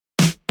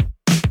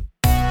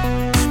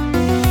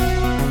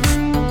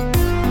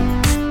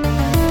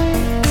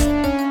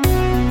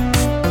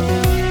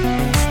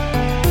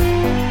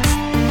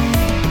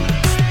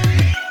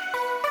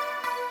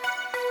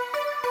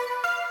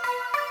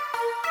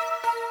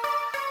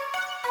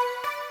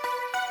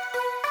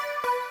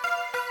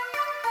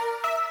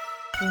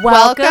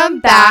Welcome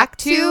back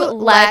to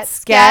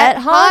Let's Get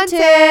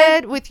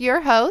Haunted with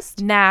your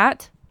host,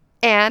 Nat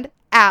and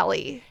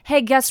Allie. Hey,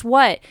 guess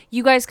what?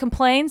 You guys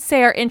complain,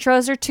 say our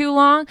intros are too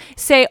long,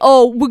 say,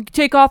 oh, we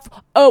take off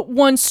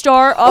 1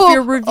 star off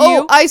your review.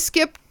 Oh, I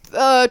skip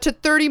to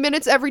 30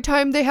 minutes every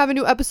time they have a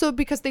new episode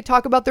because they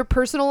talk about their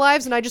personal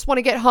lives and I just want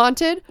to get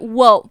haunted.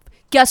 Well,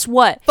 guess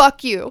what?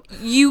 Fuck you.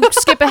 You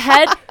skip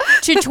ahead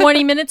to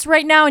 20 minutes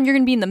right now and you're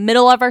going to be in the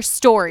middle of our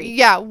story.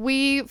 Yeah,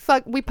 we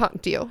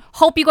punked you.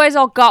 Hope you guys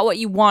all got what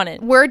you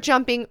wanted. We're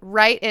jumping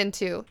right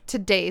into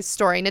today's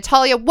story.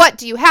 Natalia, what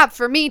do you have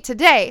for me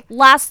today?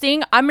 Last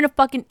thing, I'm going to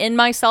fucking end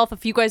myself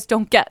if you guys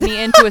don't get me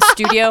into a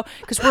studio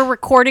because we're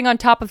recording on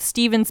top of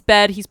Steven's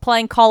bed. He's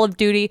playing Call of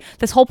Duty.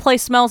 This whole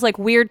place smells like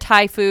weird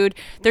Thai food.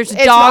 There's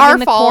a dog in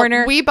the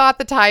corner. We bought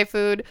the Thai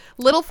food.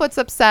 Littlefoot's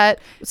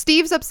upset.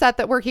 Steve's upset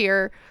that we're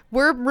here.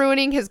 We're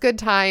ruining his good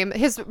time.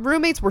 His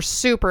roommates were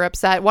super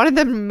upset. One of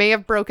them may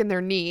have broken their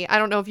knee. I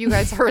don't know if you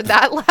guys heard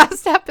that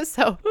last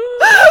episode.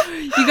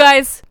 You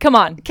guys, come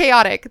on.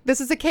 Chaotic. This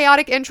is a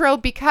chaotic intro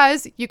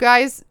because you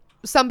guys,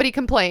 somebody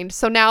complained.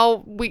 So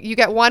now you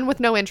get one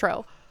with no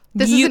intro.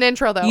 This is an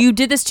intro, though. You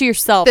did this to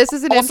yourself. This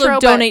is an also intro.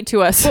 Also, donate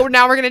to us. But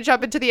now we're going to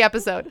jump into the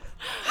episode.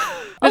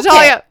 Okay.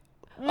 Natalia,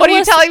 what are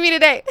you telling me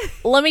today?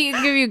 Let me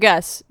give you a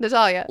guess.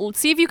 Natalia. Let's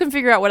see if you can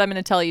figure out what I'm going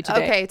to tell you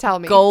today. Okay, tell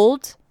me.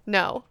 Gold.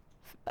 No.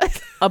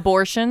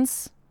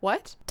 Abortions.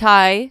 What?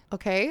 Thai.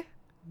 Okay.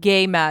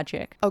 Gay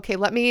magic. Okay,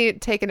 let me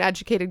take an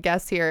educated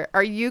guess here.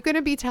 Are you going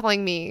to be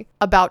telling me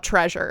about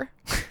treasure?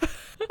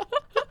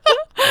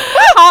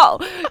 How?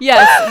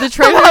 Yes, the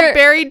treasure. About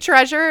buried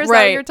treasure? Is right.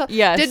 That what you're telling?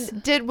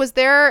 Yes. Was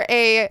there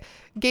a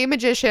gay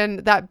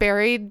magician that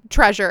buried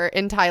treasure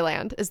in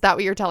Thailand? Is that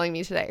what you're telling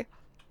me today?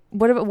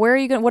 What about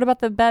what about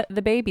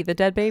the baby, the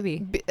dead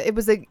baby?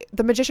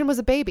 The magician was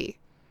a baby.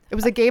 It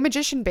was a gay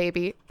magician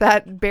baby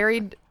that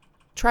buried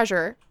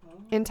treasure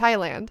in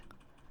Thailand.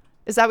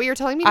 Is that what you're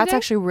telling me That's today?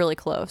 actually really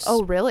close.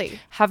 Oh, really?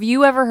 Have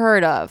you ever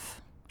heard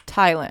of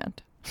Thailand?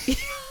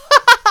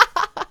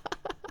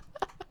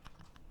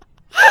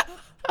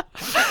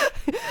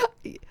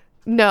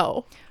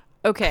 No.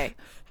 Okay.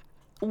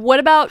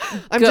 What about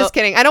I'm just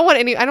kidding. I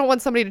don't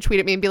want somebody to tweet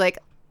at me and be like,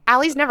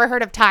 Allie's never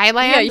heard of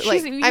Thailand.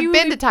 Yeah, I've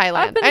been to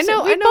Thailand. I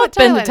know We've what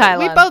been to Thailand.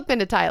 We've both been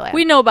to Thailand.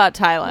 We know about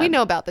Thailand. We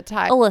know about the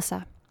Thai.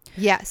 Alyssa.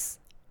 Yes.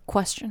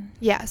 Question.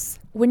 Yes.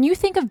 When you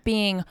think of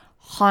being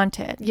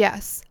haunted.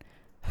 Yes.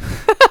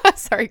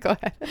 Sorry, go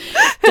ahead.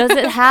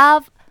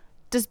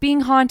 Does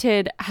being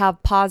haunted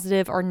have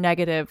positive or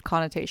negative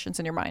connotations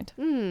in your mind?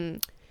 You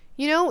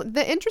know,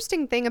 the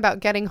interesting thing about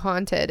getting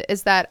haunted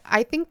is that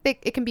I think that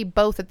it can be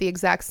both at the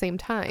exact same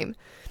time.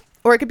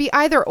 Or it could be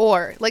either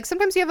or. Like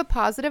sometimes you have a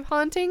positive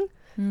haunting.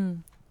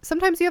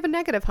 Sometimes you have a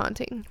negative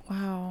haunting.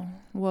 Wow.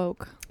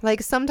 Woke.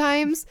 Like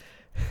sometimes...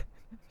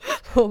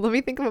 Oh, let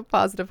me think of a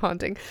positive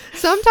haunting.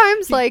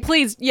 Sometimes like...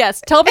 Please,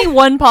 yes. Tell me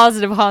one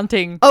positive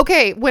haunting.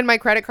 Okay, when my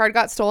credit card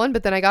got stolen,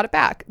 but then I got it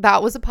back.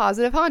 That was a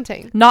positive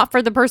haunting. Not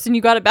for the person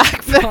you got it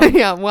back from.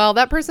 Yeah, well,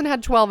 that person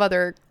had 12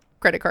 other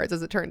credit cards,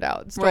 as it turned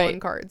out.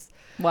 Stolen cards.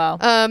 Wow.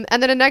 And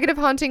then a negative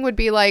haunting would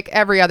be like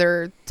every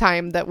other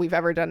time that we've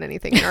ever done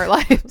anything in our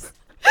lives.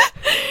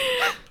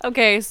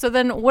 Okay, so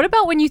then what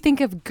about when you think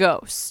of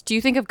ghosts? Do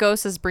you think of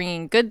ghosts as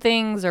bringing good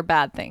things or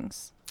bad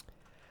things?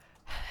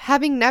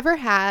 Having never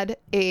had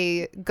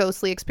a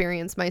ghostly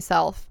experience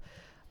myself,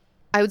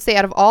 I would say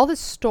out of all the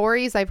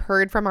stories I've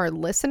heard from our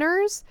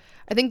listeners,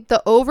 I think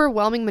the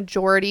overwhelming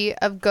majority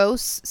of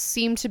ghosts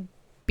seem to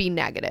be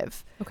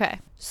negative. Okay,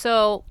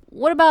 so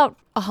what about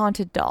a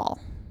haunted doll?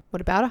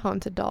 What about a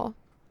haunted doll?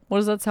 What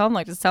does that sound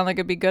like? Does it sound like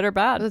it'd be good or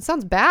bad? That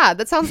sounds bad.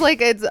 That sounds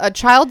like it's a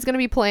child's going to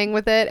be playing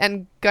with it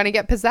and going to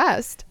get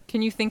possessed.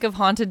 Can you think of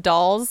haunted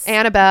dolls?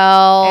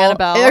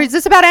 Annabelle. Is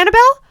this about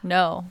Annabelle?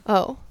 No.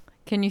 Oh.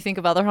 Can you think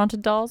of other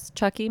haunted dolls?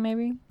 Chucky,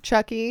 maybe?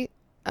 Chucky.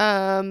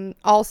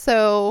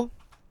 Also,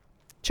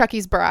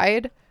 Chucky's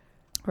Bride.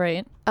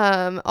 Right.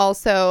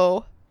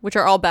 Also... Which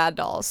are all bad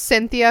dolls.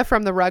 Cynthia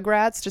from the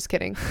Rugrats. Just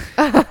kidding.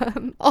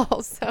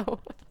 Also...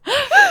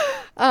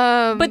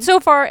 but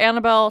so far,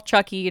 Annabelle,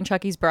 Chucky, and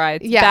Chucky's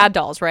Bride, bad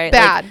dolls, right?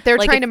 Bad. Like, They're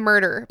trying to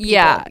murder people.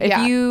 Yeah.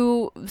 If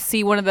you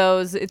see one of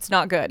those, it's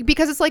not good.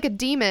 Because it's like a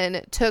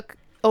demon took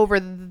over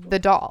the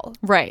doll.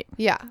 Right.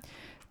 Yeah.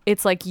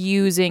 It's like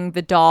using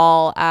the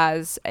doll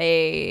as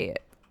a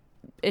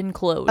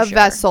enclosure. A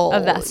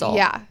vessel.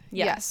 Yeah.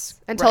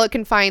 Yes. Until it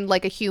can find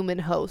like a human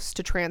host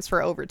to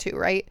transfer over to,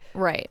 right?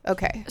 Right.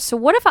 Okay. So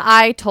what if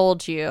I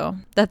told you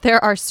that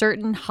there are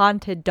certain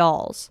haunted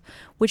dolls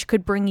which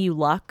could bring you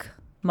luck,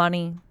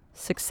 money,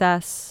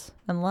 success,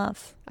 and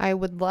love? I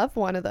would love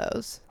one of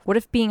those. What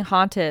if being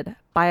haunted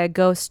by a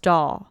ghost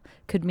doll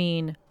could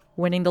mean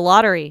winning the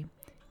lottery,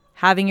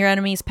 having your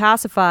enemies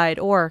pacified,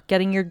 or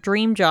getting your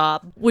dream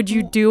job? Would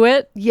you do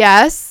it?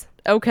 Yes.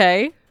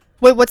 Okay.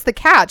 Wait, what's the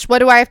catch? What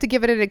do I have to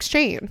give it in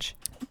exchange?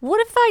 What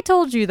if I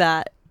told you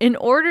that in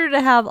order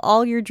to have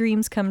all your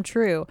dreams come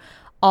true,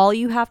 all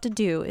you have to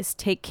do is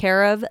take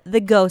care of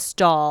the ghost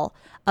doll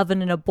of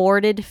an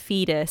aborted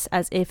fetus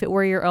as if it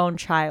were your own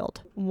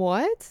child?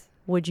 What?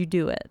 Would you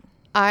do it?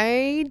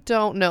 I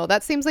don't know.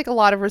 That seems like a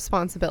lot of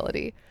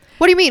responsibility.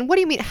 What do you mean? What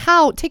do you mean?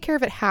 How? Take care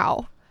of it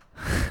how?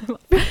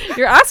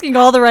 You're asking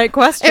all the right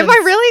questions. Am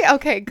I really?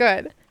 Okay,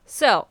 good.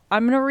 So,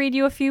 I'm going to read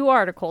you a few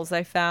articles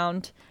I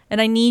found,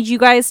 and I need you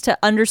guys to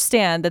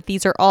understand that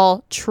these are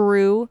all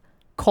true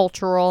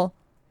cultural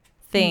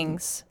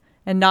things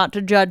and not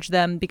to judge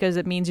them because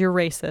it means you're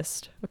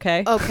racist,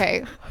 okay?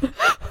 Okay.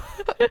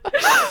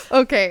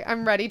 Okay,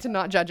 I'm ready to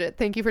not judge it.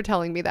 Thank you for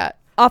telling me that.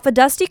 Off a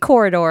dusty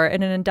corridor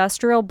in an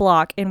industrial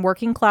block in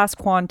working-class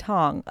Kuman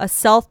Thong, a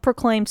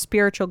self-proclaimed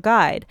spiritual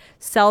guide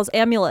sells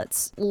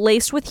amulets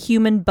laced with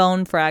human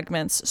bone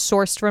fragments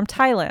sourced from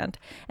Thailand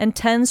and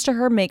tends to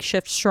her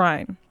makeshift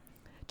shrine.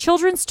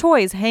 Children's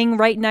toys hang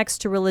right next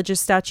to religious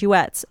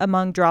statuettes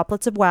among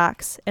droplets of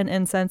wax and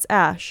incense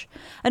ash.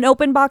 An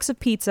open box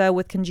of pizza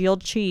with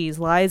congealed cheese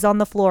lies on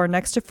the floor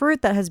next to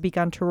fruit that has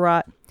begun to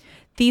rot.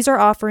 These are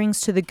offerings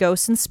to the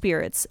ghosts and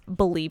spirits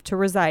believed to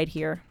reside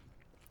here.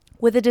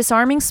 With a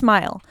disarming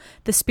smile,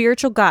 the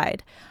spiritual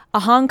guide,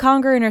 a Hong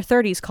Konger in her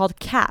 30s called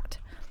Kat,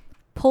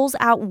 pulls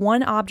out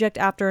one object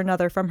after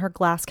another from her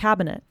glass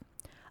cabinet.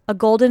 A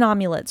golden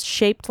amulet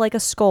shaped like a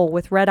skull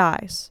with red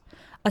eyes.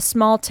 A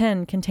small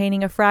tin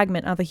containing a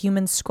fragment of a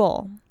human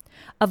skull.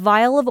 A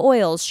vial of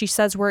oils she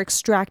says were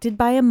extracted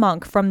by a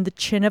monk from the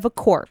chin of a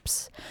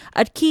corpse.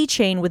 A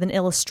keychain with an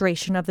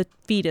illustration of the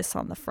fetus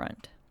on the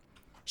front.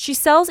 She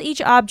sells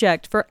each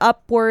object for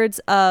upwards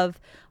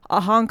of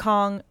a Hong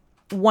Kong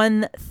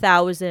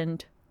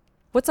 1,000.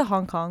 What's a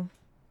Hong Kong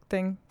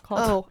thing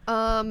called?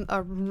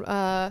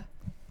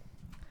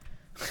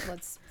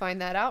 Let's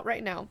find that out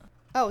right now.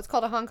 Oh, it's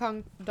called a Hong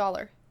Kong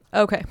dollar.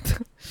 Okay.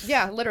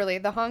 Yeah, literally.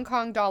 The Hong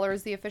Kong dollar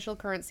is the official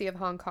currency of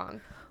Hong Kong.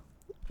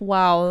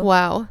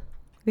 Wow.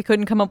 They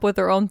couldn't come up with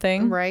their own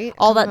thing? Right.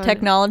 All that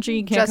technology,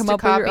 you can't just come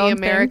up with your own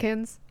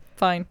Americans. thing?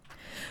 Fine.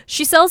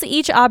 She sells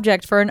each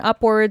object for an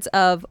upwards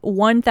of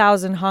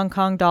 1,000 Hong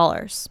Kong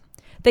dollars.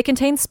 They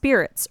contain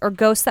spirits or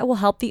ghosts that will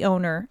help the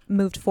owner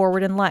move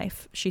forward in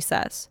life, she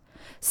says.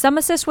 Some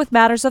assist with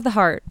matters of the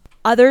heart.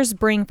 Others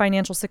bring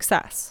financial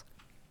success.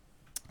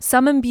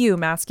 Some imbue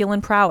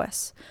masculine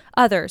prowess.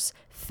 Others,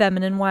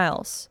 feminine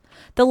wiles.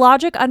 The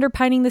logic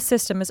underpinning the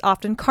system is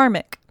often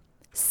karmic.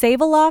 Save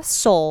a lost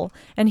soul,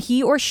 and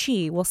he or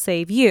she will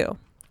save you.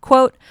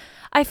 Quote,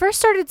 I first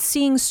started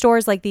seeing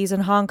stores like these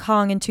in Hong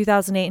Kong in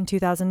 2008 and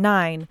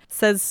 2009,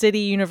 says City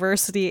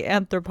University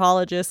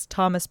anthropologist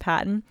Thomas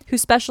Patton, who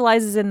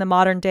specializes in the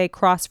modern-day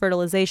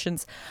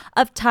cross-fertilizations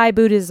of Thai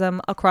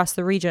Buddhism across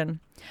the region.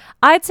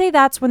 I'd say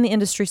that's when the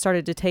industry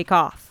started to take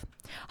off.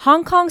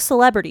 Hong Kong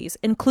celebrities,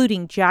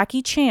 including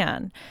Jackie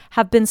Chan,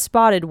 have been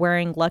spotted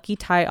wearing lucky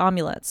Thai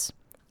amulets.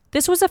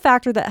 This was a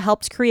factor that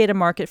helped create a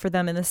market for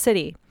them in the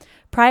city.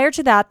 Prior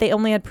to that, they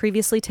only had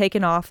previously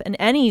taken off in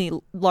any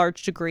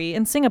large degree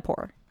in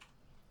Singapore.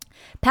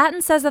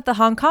 Patton says that the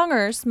Hong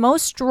Kongers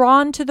most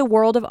drawn to the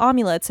world of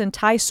amulets and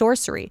Thai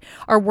sorcery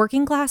are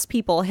working class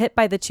people hit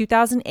by the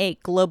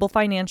 2008 global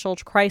financial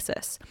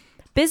crisis.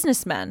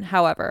 Businessmen,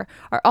 however,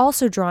 are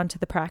also drawn to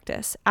the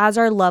practice, as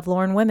are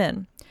lovelorn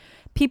women.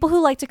 People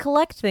who like to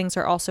collect things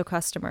are also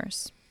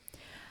customers.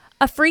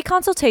 A free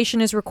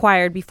consultation is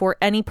required before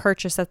any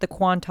purchase at the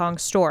Kuman Thong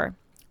store.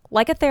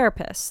 Like a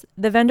therapist,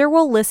 the vendor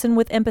will listen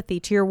with empathy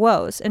to your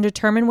woes and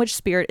determine which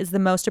spirit is the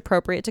most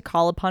appropriate to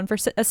call upon for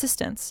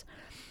assistance.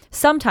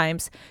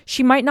 Sometimes,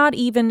 she might not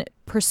even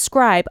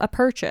prescribe a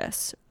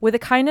purchase. With a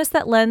kindness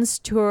that lends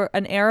to her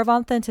an air of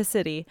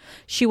authenticity,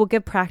 she will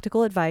give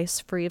practical advice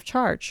free of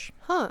charge.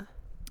 Huh.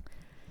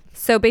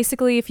 So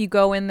basically, if you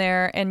go in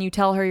there and you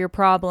tell her your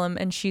problem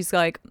and she's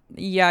like,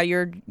 yeah,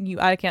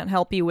 I can't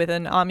help you with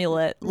an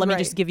amulet. Let me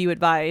just give you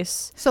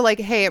advice. So like,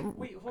 hey.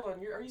 Wait, hold on.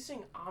 Are you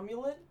saying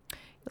amulet?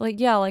 Like,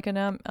 yeah, like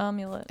an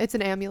amulet. It's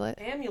an amulet.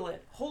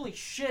 Amulet. Holy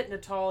shit,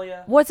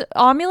 Natalia. What's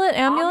amulet?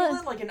 Amulet?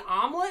 Amulet? Like an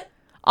omelet?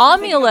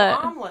 Amulet.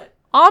 Omelet.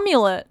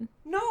 Amulet.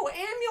 No,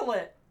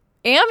 amulet.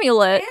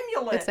 Amulet.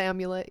 Amulet. It's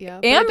amulet, yeah.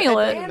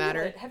 Amulet. It doesn't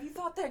matter. Have you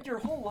thought that your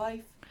whole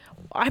life?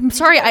 I'm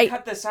sorry, I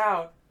cut this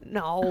out.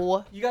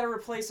 No. You gotta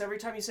replace every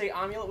time you say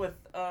amulet with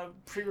a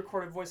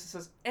pre-recorded voice that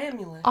says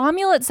amulet.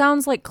 Amulet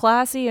sounds like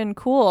classy and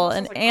cool,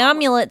 and like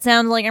amulet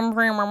sounds like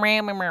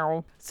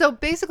So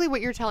basically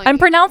what you're telling I'm me.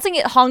 pronouncing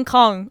it Hong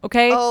Kong,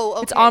 okay? Oh,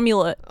 okay. It's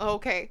amulet.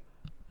 Okay.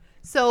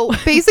 So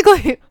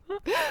basically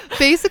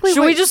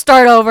Should we just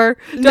start over?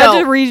 Do I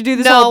have to redo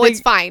this whole thing?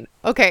 it's fine.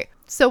 Okay.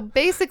 So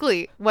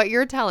basically what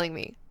you're telling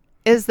me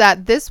is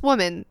that this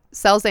woman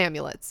sells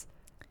amulets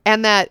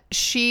and that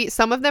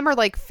some of them are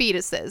like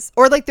fetuses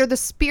or like they're the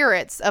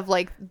spirits of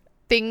like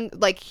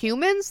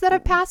humans that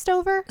have passed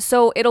over.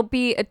 So it'll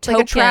be a token.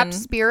 Like a trapped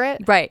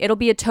spirit? Right. It'll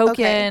be a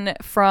token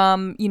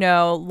from,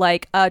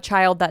 like a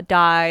child that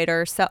died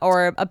or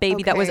a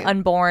baby that was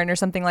unborn or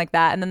something like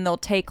that. And then they'll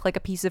take like a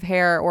piece of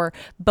hair or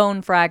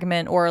bone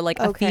fragment or like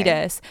a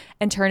fetus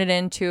and turn it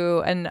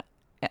into an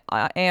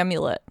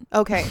amulet.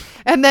 Okay.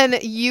 And then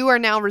you are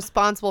now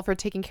responsible for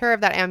taking care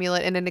of that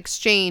amulet, and in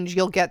exchange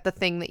you'll get the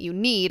thing that you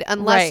need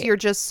unless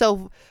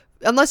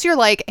you're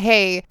like,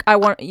 hey, I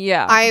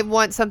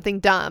want something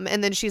dumb,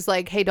 and then she's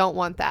like, hey, don't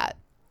want that.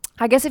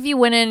 I guess if you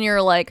went in and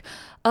you're like,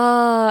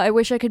 I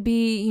wish I could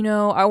be,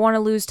 I want to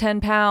lose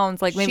 10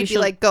 pounds. Like maybe she'd be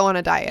like, go on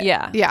a diet.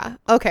 Yeah. Yeah.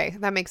 Okay.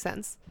 That makes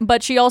sense.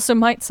 But she also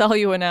might sell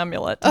you an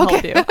amulet to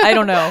help you. I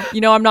don't know.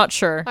 I'm not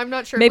sure. I'm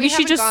not sure. Maybe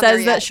she just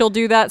says that she'll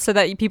do that so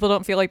that people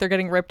don't feel like they're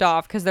getting ripped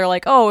off, because they're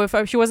like, oh, if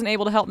she wasn't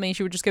able to help me,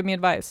 she would just give me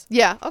advice.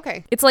 Yeah.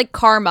 Okay. It's like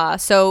karma.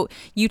 So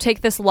you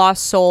take this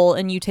lost soul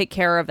and you take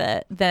care of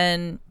it,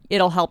 then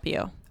it'll help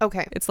you.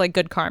 Okay. It's like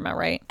good karma,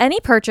 right? Any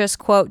purchase,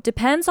 quote,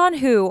 depends on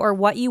who or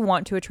what you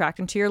want to attract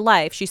into your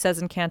life, she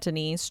says in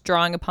Cantonese,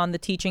 drawing upon the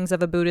teachings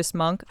of a Buddhist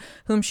monk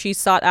whom she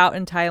sought out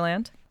in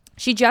Thailand.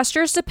 She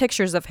gestures to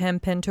pictures of him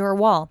pinned to her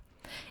wall.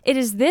 It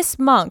is this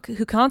monk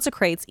who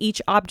consecrates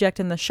each object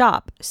in the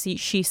shop,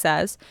 she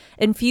says,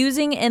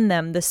 infusing in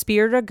them the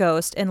spirit or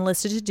ghost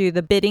enlisted to do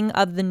the bidding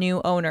of the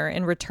new owner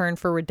in return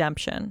for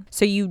redemption.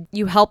 So you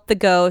help the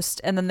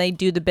ghost, and then they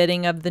do the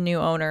bidding of the new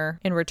owner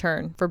in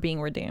return for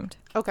being redeemed.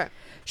 Okay.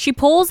 She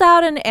pulls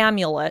out an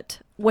amulet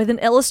with an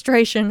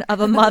illustration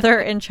of a mother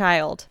and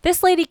child.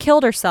 This lady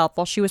killed herself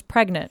while she was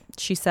pregnant,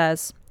 she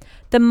says.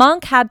 The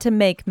monk had to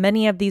make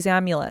many of these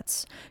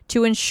amulets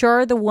to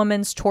ensure the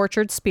woman's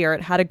tortured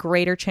spirit had a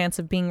greater chance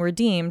of being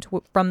redeemed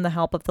from the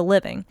help of the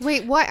living.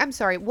 Wait, why? I'm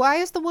sorry. Why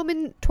is the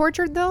woman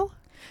tortured though?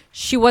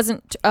 She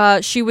wasn't,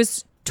 she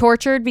was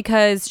tortured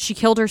because she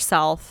killed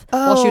herself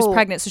while she was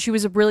pregnant. So she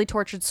was a really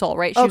tortured soul,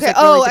 right? She was like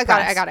really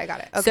depressed. I got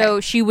it. Okay.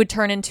 So she would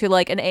turn into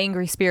like an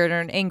angry spirit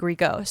or an angry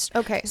ghost.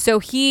 Okay. So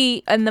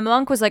the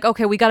monk was like,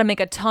 okay, we got to make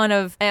a ton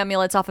of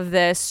amulets off of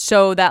this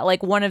so that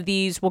like one of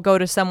these will go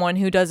to someone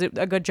who does a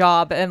good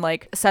job and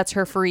like sets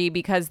her free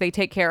because they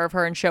take care of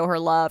her and show her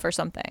love or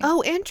something.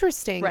 Oh,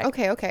 interesting. Right.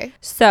 Okay.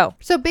 So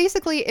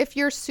basically, if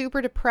you're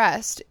super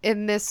depressed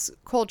in this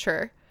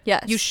culture,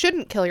 yes, you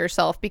shouldn't kill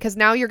yourself because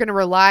now you're going to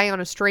rely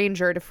on a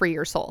stranger to free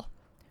your soul.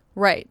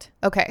 Right.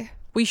 Okay.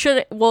 You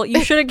shouldn't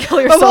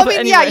kill yourself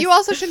anyway. Yeah, you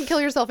also shouldn't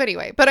kill yourself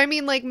anyway. But I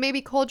mean, like, maybe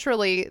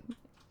culturally,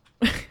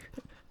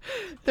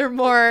 they're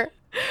more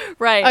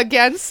right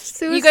against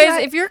suicide. You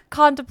guys, if you're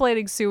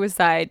contemplating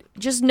suicide,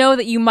 just know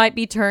that you might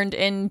be turned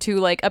into,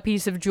 like, a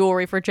piece of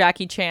jewelry for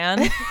Jackie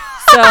Chan.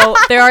 So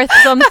there are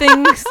some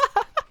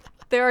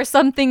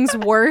things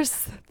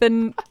worse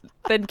than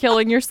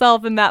killing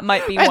yourself, and that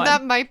might be one. And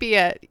that might be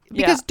it.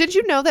 Because did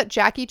you know that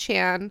Jackie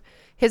Chan,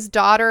 his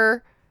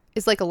daughter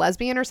is like a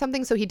lesbian or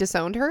something, so he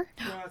disowned her?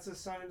 No, it's a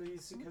sign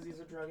because he's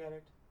a drug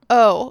addict.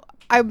 Oh,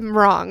 I'm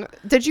wrong.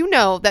 Did you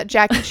know that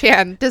Jackie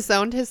Chan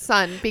disowned his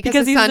son because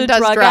his he's son a does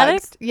drug drugs?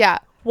 Addict? Yeah.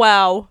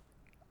 Wow.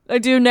 I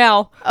do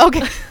now.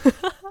 Okay.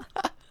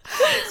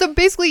 So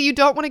basically, you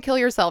don't want to kill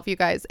yourself, you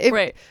guys.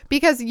 Right.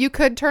 Because you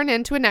could turn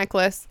into a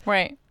necklace.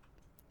 Right.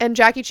 And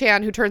Jackie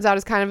Chan, who turns out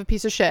is kind of a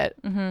piece of shit.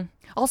 Mm-hmm.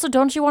 Also,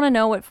 don't you want to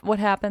know what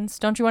happens?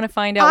 Don't you want to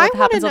find out what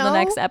happens on the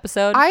next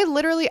episode? I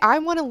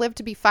want to live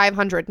to be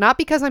 500, not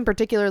because I'm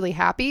particularly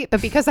happy,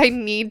 but because I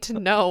need to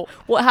know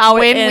how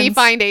when it ends. we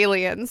find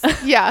aliens.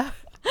 Yeah.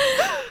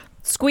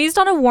 Squeezed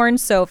on a worn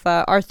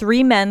sofa are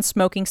three men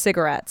smoking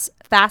cigarettes,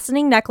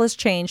 fastening necklace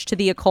change to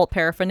the occult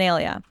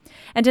paraphernalia.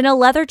 And in a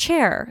leather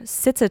chair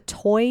sits a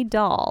toy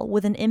doll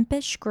with an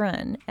impish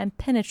grin and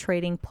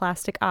penetrating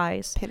plastic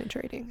eyes.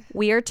 Penetrating.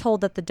 We are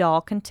told that the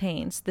doll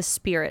contains the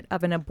spirit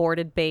of an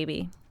aborted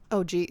baby.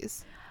 Oh,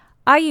 geez.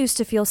 I used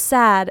to feel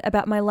sad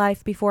about my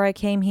life before I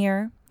came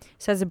here,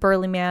 says a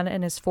burly man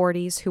in his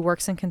 40s who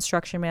works in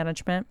construction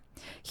management.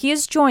 He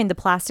has joined the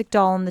plastic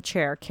doll in the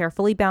chair,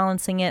 carefully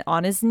balancing it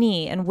on his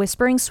knee and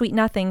whispering sweet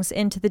nothings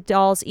into the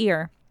doll's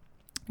ear.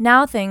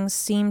 Now things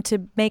seem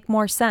to make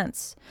more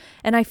sense,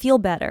 and I feel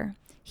better.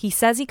 He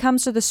says he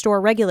comes to the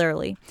store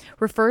regularly,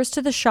 refers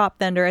to the shop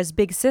vendor as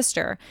Big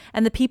Sister,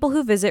 and the people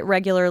who visit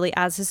regularly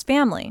as his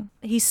family.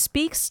 He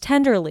speaks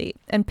tenderly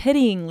and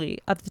pityingly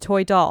of the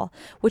toy doll,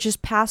 which is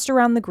passed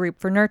around the group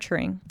for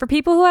nurturing. For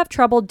people who have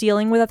trouble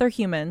dealing with other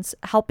humans,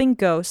 helping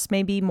ghosts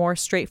may be more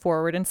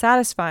straightforward and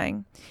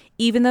satisfying,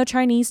 even though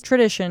Chinese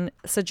tradition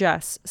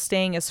suggests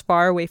staying as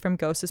far away from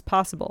ghosts as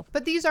possible.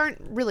 But these aren't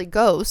really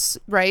ghosts,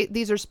 right?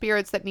 These are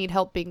spirits that need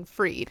help being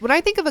freed. When I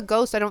think of a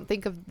ghost, I don't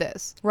think of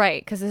this.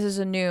 Right, because this is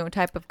a new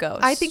type of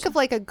ghost. I think of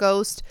like a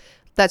ghost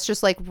that's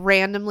just like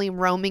randomly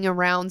roaming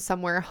around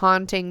somewhere,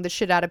 haunting the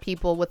shit out of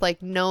people with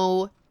like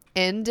no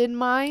end in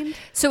mind.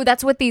 So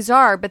that's what these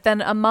are, but then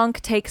a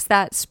monk takes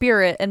that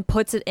spirit and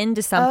puts it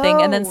into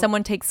something, and then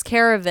someone takes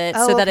care of it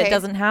so that it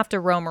doesn't have to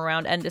roam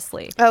around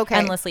endlessly.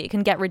 Endlessly. It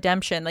can get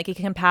redemption. Like it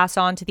can pass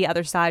on to the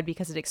other side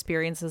because it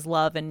experiences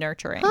love and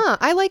nurturing.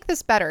 I like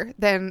this better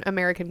than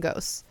American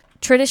Ghosts.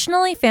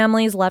 Traditionally,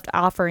 families left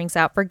offerings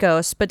out for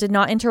ghosts, but did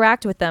not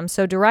interact with them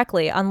so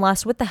directly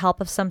unless with the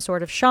help of some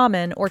sort of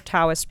shaman or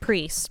Taoist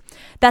priest.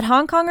 That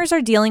Hong Kongers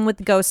are dealing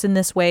with ghosts in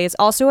this way is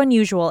also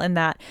unusual in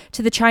that,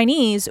 to the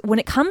Chinese, when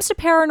it comes to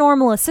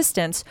paranormal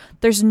assistance,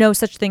 there's no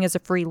such thing as a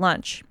free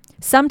lunch.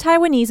 Some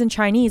Taiwanese and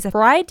Chinese have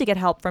tried to get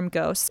help from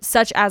ghosts,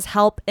 such as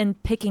help in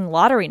picking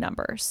lottery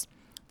numbers.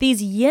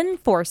 These yin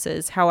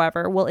forces,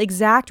 however, will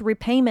exact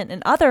repayment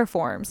in other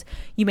forms.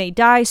 You may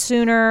die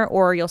sooner,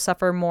 or you'll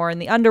suffer more in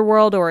the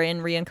underworld or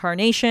in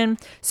reincarnation.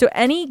 So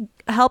any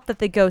help that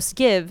the ghosts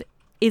give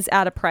is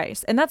at a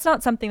price. And that's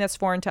not something that's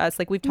foreign to us.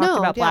 Like we've talked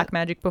about black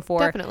magic before.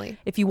 Definitely.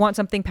 If you want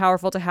something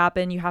powerful to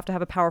happen, you have to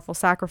have a powerful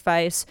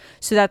sacrifice.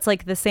 So that's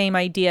like the same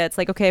idea. It's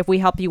like, okay, if we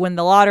help you win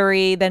the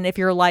lottery, then if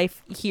your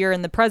life here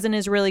in the present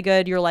is really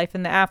good, your life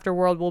in the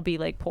afterworld will be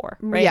like poor,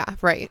 right? Yeah,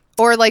 right.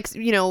 Or like,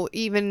 you know,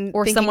 even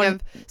or thinking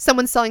of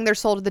someone selling their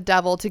soul to the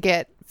devil to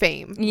get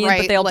fame,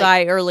 right? But they'll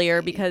die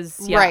earlier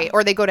because, right.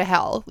 Or they go to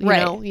hell, you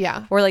know?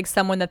 Yeah. Or like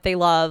someone that they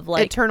love,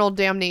 like eternal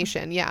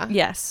damnation. Yeah.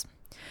 Yes.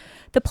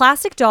 The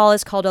plastic doll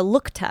is called a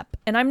luktep,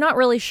 and I'm not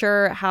really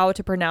sure how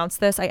to pronounce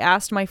this. I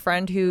asked my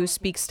friend who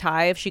speaks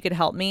Thai if she could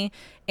help me,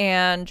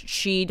 and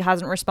she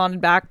hasn't responded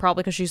back,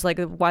 probably because she's like,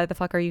 why the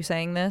fuck are you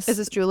saying this? Is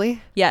this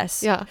Julie?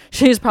 Yes. Yeah.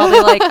 She's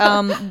probably like,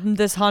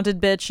 this haunted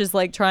bitch is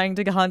like trying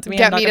to hunt me.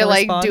 Get me to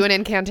like do an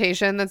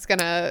incantation that's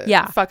gonna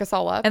fuck us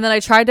all up. And then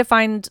I tried to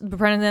find the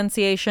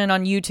pronunciation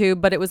on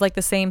YouTube, but it was like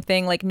the same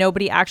thing. Like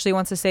nobody actually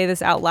wants to say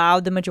this out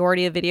loud. The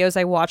majority of videos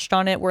I watched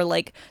on it were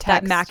like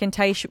that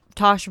Macintosh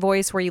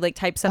voice where you like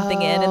type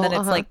something in and then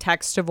it's like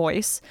text to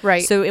voice.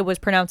 Right. So it was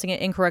pronouncing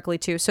it incorrectly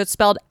too. So it's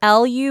spelled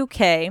Luk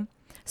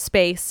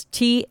space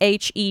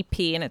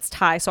THEP and it's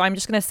Thai. So I'm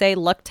just going to say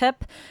luktep,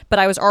 but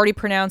I was already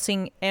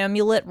pronouncing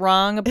amulet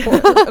wrong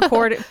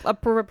reportedly.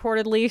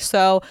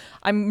 So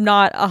I'm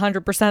not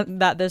 100%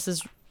 that this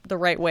is the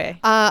right way.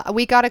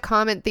 We got a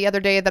comment the other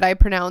day that I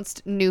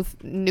pronounced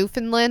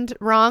Newfoundland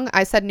wrong.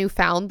 I said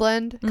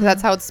Newfoundland because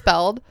that's how it's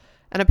spelled.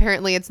 And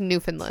apparently it's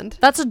Newfoundland.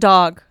 That's a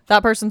dog.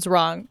 That person's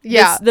wrong.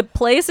 Yeah. The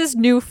place is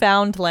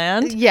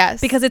Newfoundland.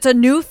 Yes. Because it's a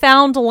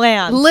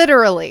Newfoundland.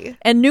 Literally.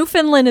 And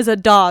Newfoundland is a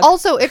dog.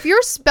 Also, if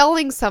you're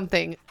spelling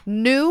something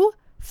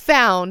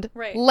Newfoundland,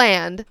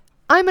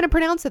 I'm going to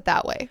pronounce it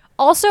that way.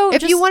 Also,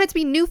 if you want it to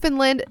be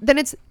Newfoundland, then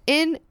it's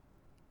Newfoundland.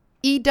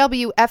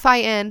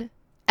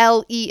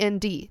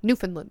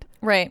 Newfoundland.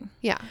 Right.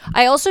 Yeah.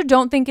 I also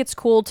don't think it's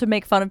cool to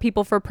make fun of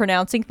people for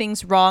pronouncing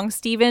things wrong,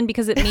 Steven,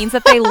 because it means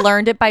that they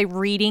learned it by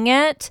reading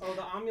it. Oh,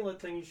 the amulet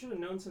thing, you should have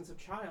known since a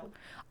child.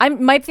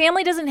 My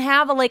family doesn't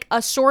have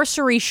a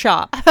sorcery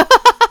shop.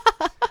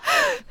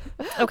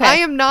 Okay. I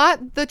am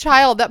not the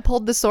child that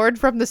pulled the sword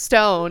from the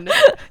stone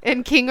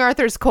in King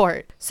Arthur's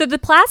court. So the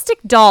plastic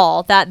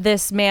doll that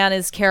this man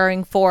is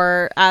caring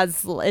for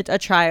as a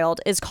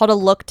child is called a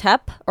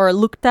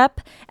luktep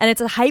and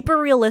it's a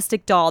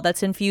hyper-realistic doll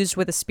that's infused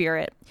with a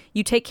spirit.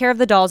 You take care of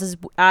the dolls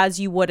as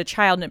you would a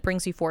child and it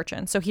brings you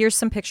fortune. So here's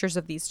some pictures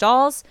of these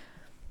dolls.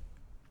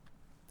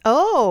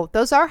 Oh,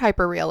 those are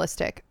hyper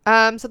realistic.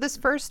 So this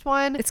first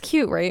one, it's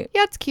cute, right?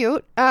 Yeah, it's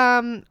cute.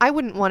 I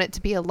wouldn't want it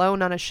to be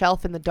alone on a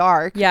shelf in the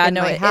dark. Yeah,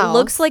 no, it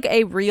looks like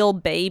a real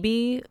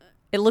baby.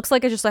 It looks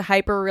like just a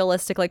hyper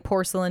realistic like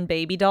porcelain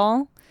baby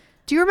doll.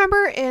 Do you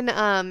remember in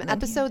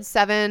episode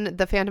 7,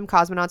 The Phantom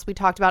Cosmonauts, we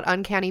talked about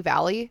Uncanny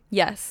Valley?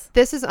 Yes.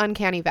 This is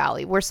Uncanny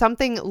Valley, where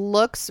something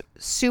looks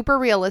super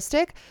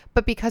realistic,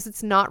 but because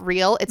it's not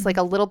real, it's like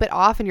a little bit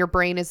off and your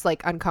brain is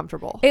like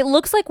uncomfortable. It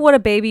looks like what a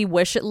baby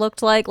wish it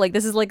looked like. Like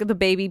this is like the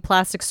baby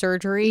plastic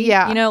surgery.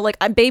 Yeah. You know, like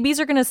babies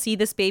are going to see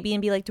this baby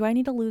and be like, do I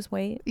need to lose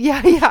weight?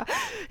 Yeah, yeah.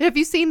 Have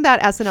you seen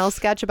that SNL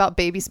sketch about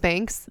baby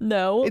Spanx?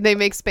 No. They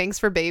make Spanx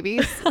for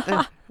babies.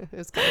 It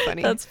was kind of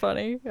funny. That's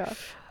funny. Yeah.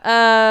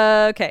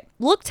 Okay.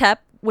 Luktep,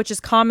 which is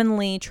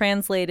commonly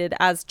translated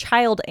as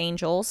child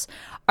angels,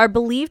 are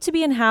believed to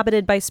be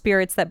inhabited by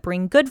spirits that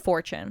bring good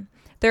fortune.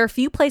 There are a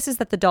few places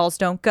that the dolls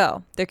don't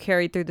go. They're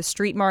carried through the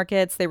street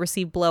markets. They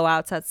receive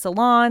blowouts at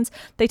salons.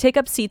 They take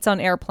up seats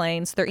on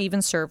airplanes. They're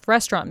even served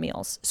restaurant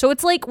meals. So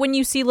it's like when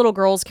you see little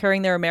girls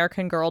carrying their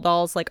American Girl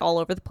dolls like all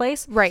over the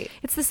place. Right.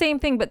 It's the same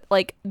thing, but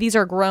like these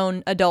are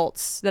grown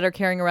adults that are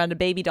carrying around a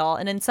baby doll.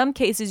 And in some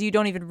cases, you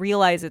don't even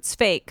realize it's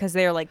fake because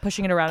they're like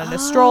pushing it around in a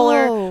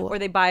stroller or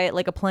they buy it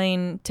like a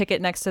plane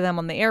ticket next to them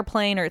on the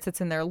airplane or it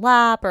sits in their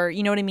lap or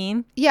you know what I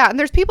mean? Yeah. And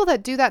there's people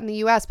that do that in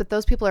the US, but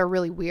those people are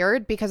really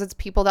weird because it's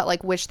people that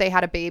like wish they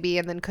had a baby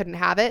and then couldn't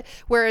have it.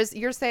 Whereas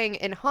you're saying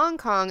in Hong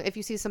Kong, if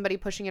you see somebody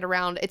pushing it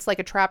around, it's like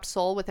a trapped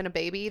soul within a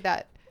baby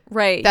that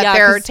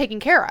they're taking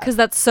care of. Because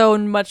that's so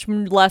much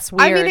less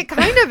weird. I mean, it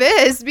kind of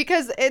is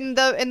because in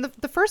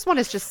the first one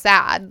is just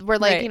sad. Where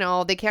like, you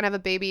know, they can't have a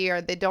baby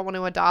or they don't want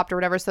to adopt or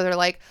whatever. So they're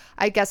like,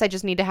 I guess I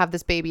just need to have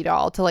this baby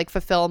doll to like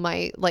fulfill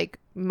my like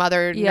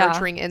mother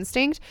nurturing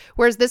instinct.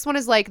 Whereas this one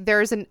is like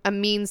there's a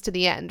means to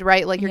the end,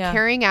 right? Like you're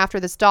carrying after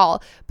this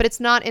doll, but it's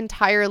not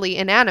entirely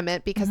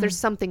inanimate because there's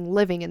something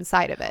living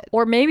inside of it.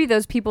 Or maybe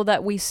those people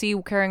that we see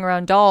carrying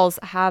around dolls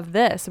have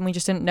this and we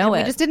just didn't know it.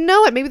 We just didn't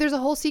know it. Maybe there's a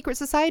whole secret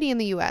society in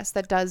the US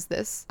that does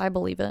this. I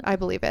believe it. I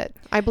believe it.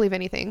 I believe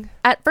anything.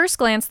 At first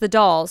glance, the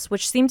dolls,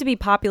 which seem to be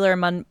popular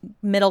among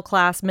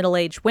middle-class,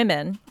 middle-aged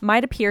women,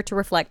 might appear to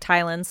reflect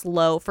Thailand's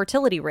low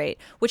fertility rate,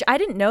 which I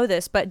didn't know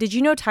this, but did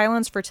you know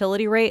Thailand's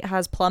fertility rate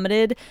has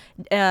plummeted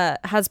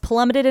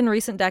in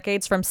recent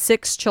decades from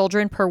 6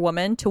 children per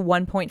woman to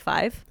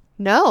 1.5?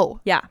 No.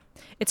 Yeah.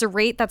 It's a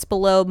rate that's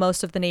below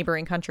most of the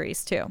neighboring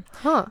countries, too.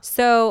 Huh.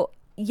 So,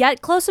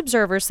 yet close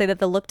observers say that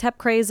the luktep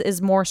craze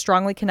is more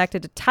strongly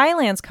connected to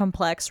Thailand's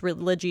complex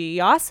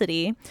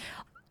religiosity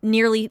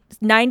nearly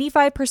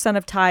 95%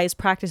 of Thais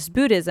practice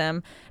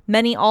Buddhism.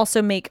 Many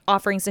also make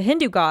offerings to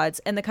Hindu gods,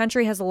 and the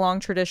country has a long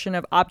tradition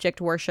of object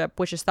worship,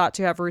 which is thought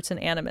to have roots in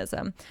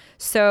animism.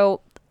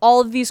 So all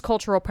of these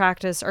cultural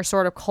practices are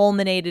sort of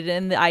culminated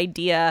in the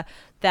idea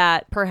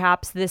that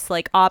perhaps this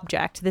like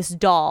object, this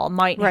doll,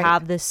 might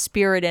have this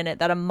spirit in it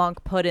that a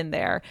monk put in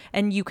there.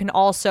 And you can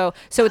also,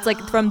 so it's like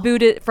from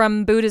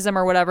Buddhism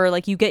or whatever,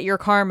 like you get your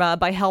karma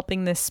by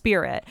helping this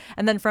spirit.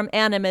 And then from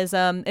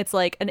animism, it's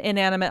like an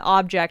inanimate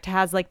object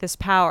has like this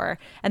power.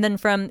 And then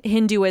from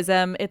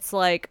Hinduism, it's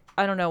like,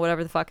 I don't know,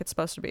 whatever the fuck it's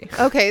supposed to be.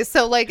 Okay,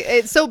 so like,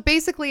 so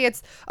basically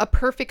it's a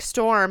perfect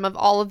storm of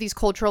all of these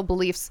cultural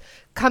beliefs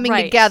coming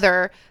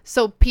together.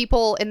 So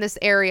people in this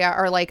area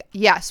are like,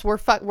 yes, we're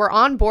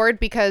on board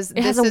because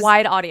it has a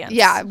wide audience.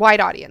 Yeah,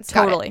 wide audience.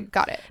 Totally.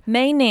 Got it.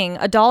 Mei Ning,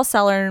 a doll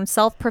seller and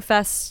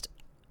self-professed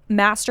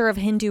master of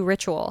Hindu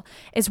ritual,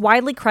 is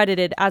widely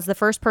credited as the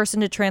first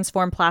person to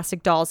transform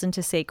plastic dolls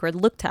into sacred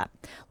luktep.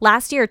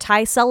 Last year,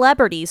 Thai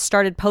celebrities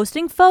started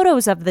posting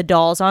photos of the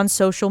dolls on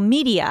social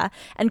media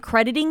and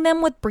crediting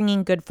them with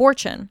bringing good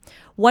fortune.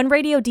 One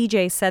radio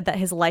DJ said that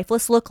his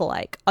lifeless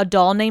lookalike, a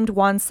doll named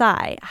Wan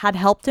Sai, had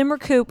helped him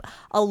recoup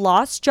a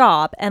lost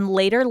job and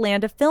later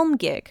land a film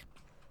gig.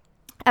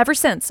 Ever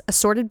since,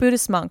 assorted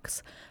Buddhist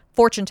monks,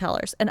 fortune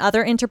tellers, and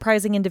other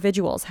enterprising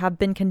individuals have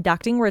been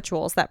conducting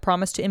rituals that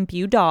promise to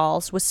imbue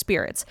dolls with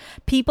spirits.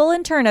 People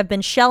in turn have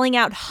been shelling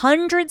out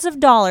hundreds of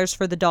dollars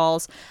for the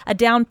dolls, a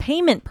down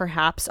payment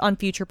perhaps on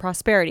future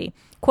prosperity.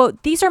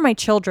 Quote, "These are my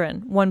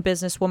children," one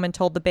businesswoman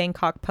told the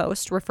Bangkok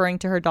Post, referring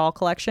to her doll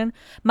collection.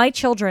 "My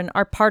children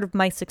are part of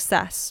my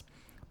success."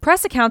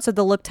 Press accounts of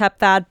the luktep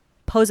fad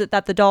posit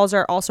that the dolls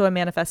are also a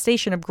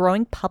manifestation of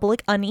growing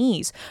public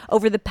unease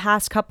over the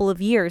past couple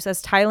of years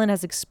as Thailand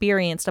has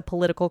experienced a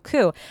political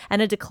coup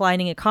and a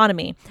declining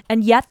economy.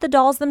 And yet the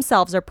dolls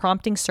themselves are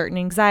prompting certain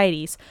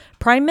anxieties.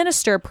 Prime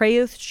Minister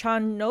Prayuth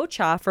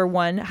Chan-o-cha, for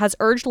one, has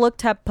urged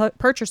luktep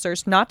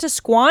purchasers not to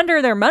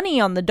squander their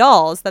money on the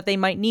dolls that they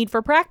might need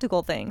for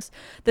practical things.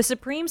 The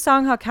Supreme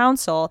Sangha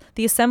Council,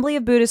 the assembly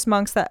of Buddhist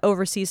monks that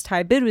oversees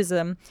Thai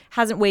Buddhism,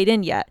 hasn't weighed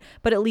in yet,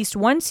 but at least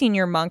one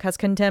senior monk has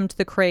condemned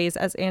the craze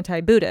as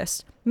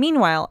anti-Buddhist.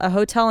 Meanwhile, a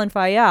hotel in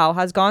Phayao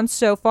has gone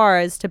so far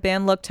as to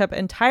ban luktep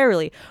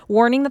entirely,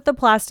 warning that the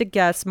plastic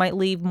guests might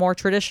leave more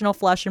traditional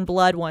flesh and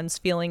blood ones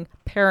feeling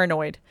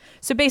paranoid.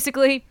 So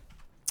basically,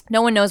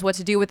 no one knows what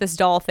to do with this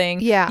doll thing.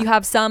 Yeah. You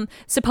have some,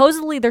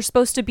 supposedly they're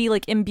supposed to be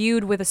like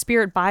imbued with a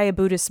spirit by a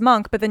Buddhist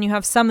monk, but then you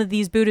have some of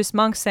these Buddhist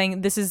monks saying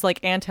this is like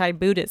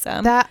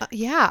anti-Buddhism.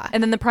 Yeah.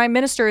 And then the prime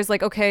minister is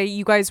like, okay,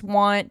 you guys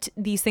want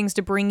these things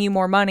to bring you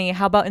more money.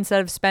 How about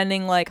instead of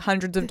spending like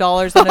hundreds of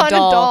dollars on a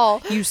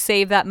doll, you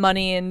save that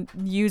money and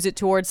use it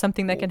towards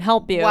something that can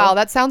help you? Wow,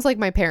 that sounds like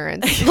my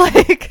parents.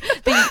 Like,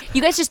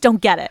 you guys just don't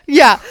get it.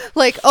 Yeah.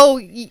 Like, oh,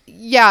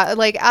 yeah.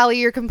 Like, Allie,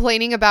 you're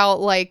complaining about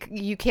like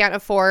you can't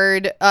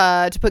afford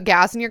to put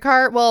gas in your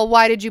car. Well,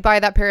 why did you buy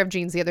that pair of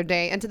jeans the other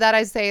day? And to that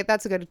I say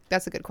that's a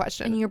good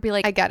question. And you'll be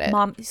like, I get it,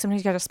 Mom,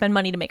 sometimes you gotta spend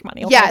money to make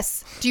money. Okay?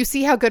 Yes. Do you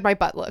see how good my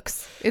butt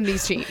looks in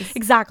these jeans?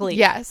 Exactly.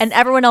 Yes. And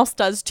everyone else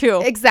does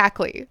too.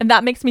 Exactly. And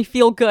that makes me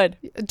feel good.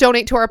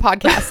 Donate to our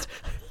podcast.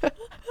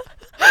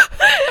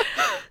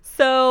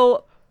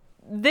 So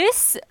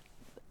this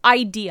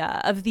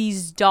idea of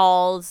these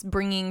dolls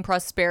bringing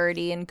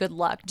prosperity and good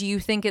luck, do you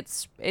think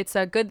it's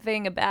a good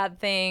thing, a bad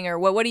thing, or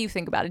what do you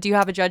think about it? Do you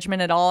have a judgment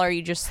at all, or are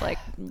you just like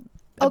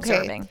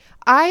observing? Okay.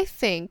 I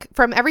think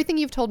from everything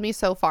you've told me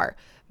so far,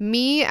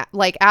 me,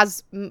 like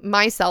as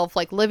myself,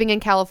 like living in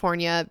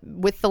California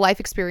with the life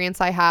experience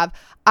I have,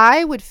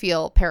 I would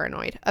feel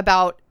paranoid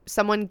about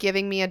someone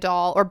giving me a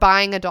doll or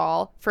buying a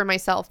doll for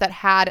myself that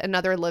had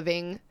another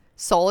living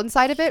soul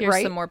inside of it. Here's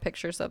right? some more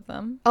pictures of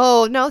them.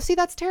 Oh no, see,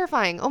 that's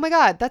terrifying. Oh my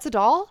God, that's a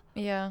doll?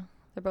 Yeah,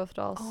 they're both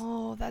dolls.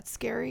 Oh, that's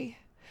scary.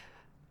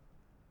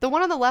 The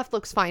one on the left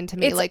looks fine to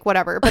me, like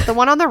whatever, but the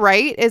one on the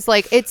right is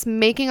like, it's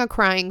making a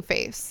crying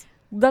face.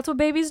 That's what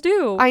babies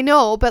do. I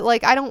know, but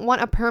like I don't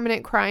want a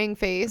permanent crying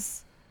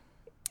face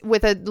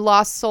with a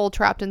lost soul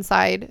trapped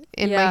inside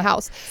in my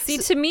house. See,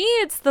 to me,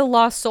 it's the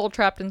lost soul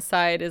trapped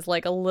inside is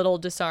like a little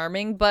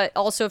disarming, but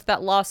also if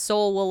that lost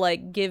soul will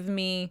like give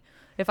me,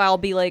 if I'll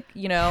be like,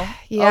 you know,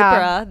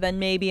 Oprah, then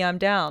maybe I'm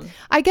down.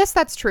 I guess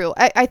that's true.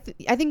 I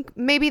think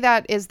maybe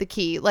that is the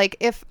key. Like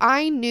if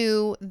I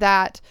knew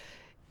that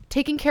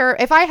taking care,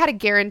 if I had a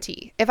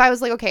guarantee, if I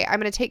was like, okay, I'm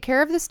going to take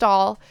care of this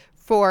doll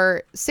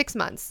for 6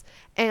 months,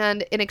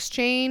 and in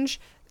exchange,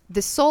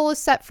 the soul is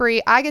set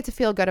free, I get to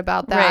feel good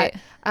about that.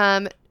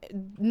 Right.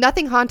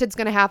 Nothing haunted's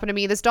going to happen to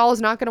me. This doll is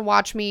not going to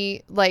watch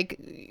me like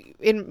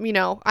in, you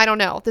know, I don't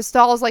know. This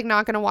doll is like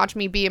not going to watch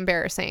me be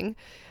embarrassing.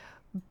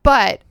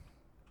 But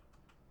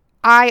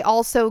I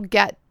also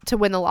get to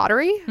win the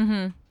lottery.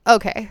 Mm-hmm.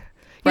 Okay.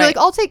 You're like,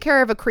 I'll take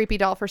care of a creepy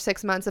doll for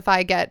 6 months if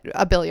I get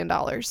 $1 billion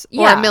or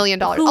 $1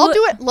 million. I'll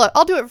do it. Look,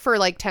 I'll do it for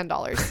like $10.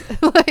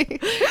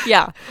 Like,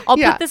 I'll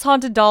put this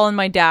haunted doll in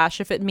my dash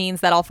if it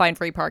means that I'll find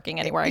free parking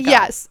anywhere I go.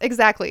 Yes,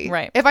 exactly.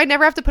 Right. If I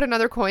never have to put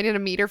another coin in a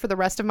meter for the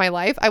rest of my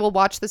life, I will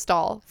watch this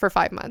doll for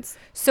 5 months.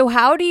 So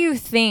how do you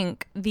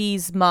think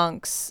these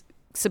monks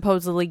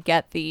supposedly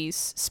get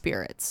these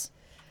spirits?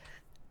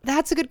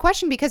 That's a good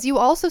question, because you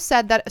also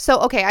said that. So,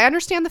 okay, I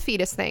understand the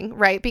fetus thing,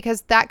 right?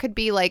 Because that could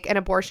be like an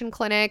abortion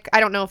clinic. I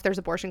don't know if there's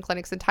abortion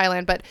clinics in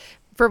Thailand, but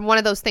for one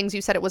of those things,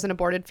 you said it was an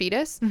aborted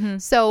fetus.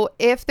 So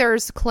if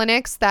there's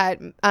clinics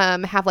that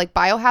have like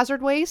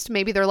biohazard waste,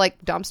 maybe they're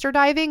like dumpster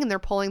diving and they're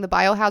pulling the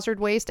biohazard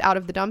waste out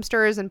of the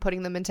dumpsters and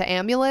putting them into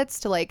amulets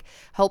to like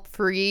help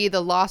free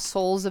the lost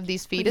souls of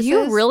these fetuses.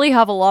 You really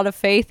have a lot of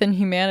faith in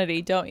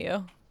humanity, don't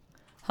you?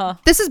 Huh.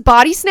 This is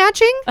body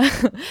snatching?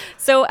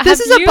 So this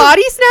is a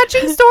body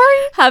snatching story?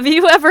 Have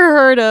you ever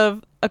heard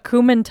of a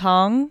Kuman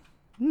Thong?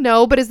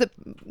 No, but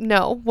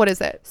what is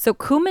it? So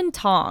Kuman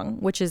Thong,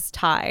 which is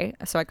Thai,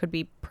 so I could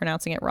be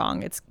pronouncing it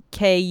wrong. It's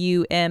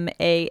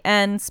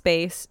Kuman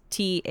space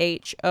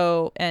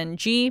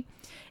Thong,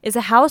 is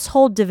a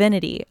household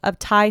divinity of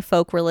Thai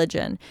folk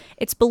religion.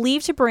 It's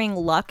believed to bring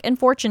luck and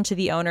fortune to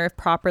the owner if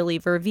properly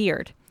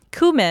revered.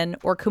 Kuman,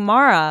 or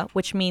Kumara,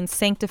 which means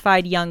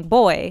sanctified young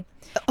boy,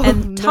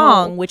 and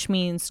Thong, which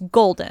means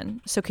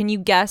golden. So can you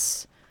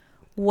guess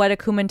what a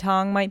Kuman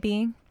Thong might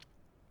be?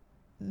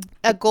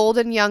 A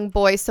golden young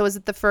boy. So is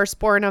it the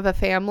firstborn of a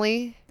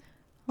family?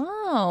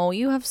 Oh,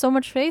 you have so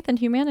much faith in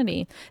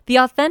humanity. The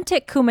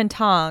authentic Kuman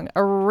Thong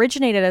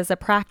originated as a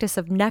practice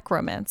of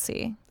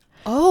necromancy.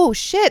 Oh,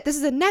 shit. This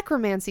is a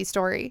necromancy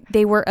story.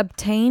 They were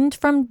obtained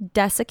from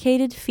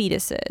desiccated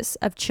fetuses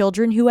of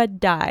children who had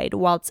died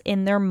whilst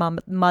in their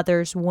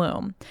mother's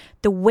womb.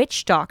 The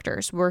witch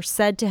doctors were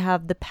said to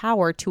have the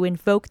power to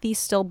invoke these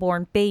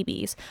stillborn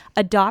babies,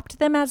 adopt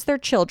them as their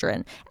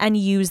children, and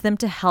use them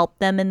to help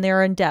them in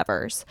their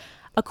endeavors.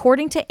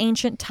 According to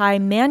ancient Thai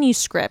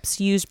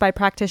manuscripts used by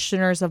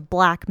practitioners of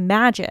black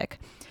magic,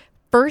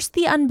 first,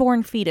 the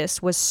unborn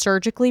fetus was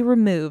surgically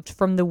removed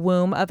from the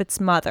womb of its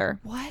mother.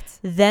 What?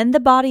 Then the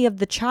body of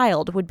the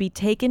child would be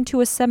taken to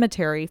a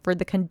cemetery for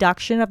the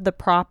conduction of the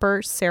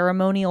proper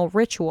ceremonial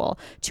ritual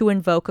to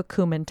invoke a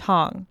Kuman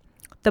Thong.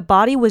 The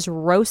body was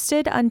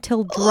roasted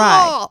until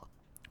dry,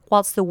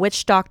 whilst the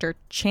witch doctor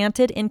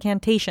chanted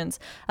incantations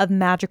of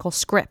magical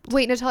script.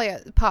 Wait,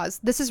 Natalia, pause.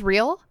 This is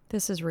real?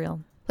 This is real.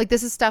 Like,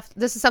 this is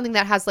something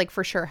that has, like,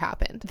 for sure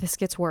happened. This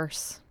gets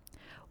worse.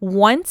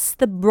 Once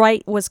the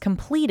rite was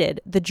completed,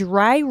 the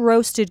dry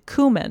roasted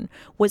cumin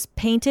was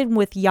painted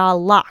with ya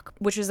lak,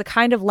 which is a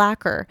kind of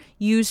lacquer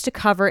used to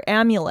cover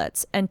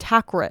amulets, and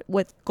takrit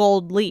with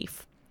gold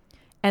leaf.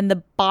 And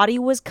the body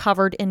was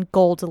covered in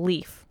gold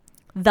leaf.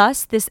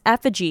 Thus, this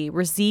effigy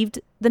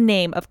received the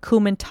name of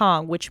Kuman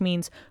Thong, which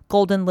means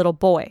golden little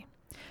boy.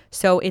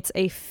 So it's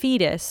a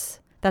fetus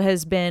that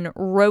has been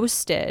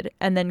roasted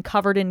and then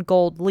covered in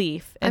gold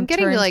leaf. And I'm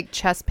getting like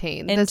chest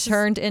pain. And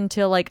turned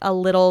into like a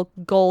little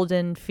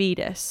golden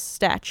fetus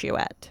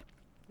statuette.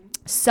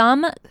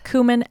 Some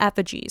cumin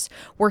effigies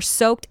were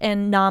soaked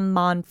in nam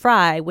man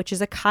fry, which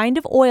is a kind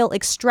of oil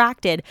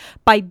extracted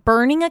by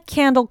burning a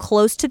candle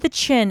close to the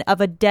chin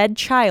of a dead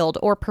child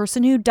or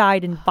person who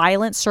died in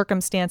violent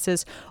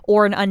circumstances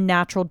or an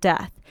unnatural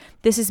death.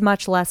 This is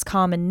much less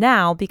common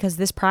now because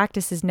this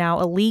practice is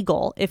now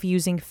illegal if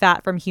using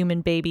fat from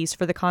human babies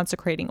for the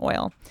consecrating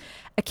oil.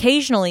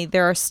 Occasionally,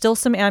 there are still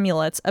some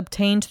amulets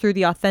obtained through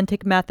the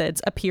authentic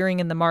methods appearing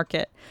in the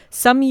market.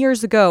 Some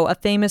years ago, a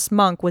famous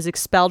monk was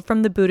expelled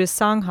from the Buddhist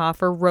Sangha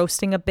for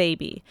roasting a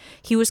baby.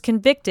 He was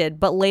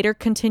convicted, but later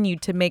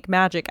continued to make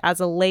magic as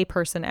a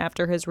layperson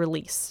after his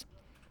release.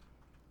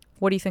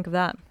 What do you think of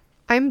that?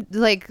 I'm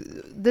like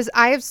this.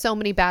 I have so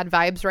many bad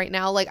vibes right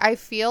now. Like, I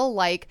feel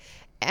like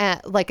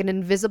an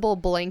invisible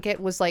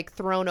blanket was like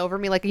thrown over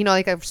me, like, you know,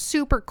 like a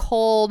super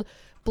cold,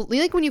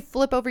 like when you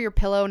flip over your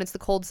pillow and it's the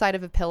cold side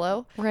of a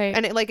pillow, right?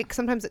 And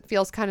sometimes it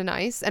feels kind of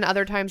nice, and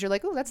other times you're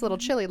like, oh, that's a little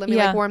chilly, let me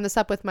like warm this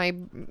up with my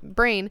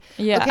brain.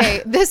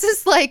 Okay, this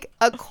is like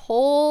a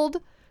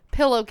cold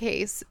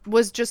pillowcase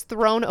was just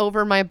thrown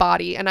over my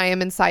body, and I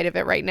am inside of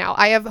it right now.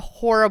 I have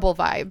horrible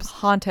vibes.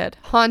 Haunted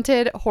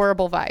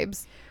horrible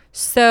vibes.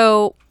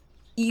 So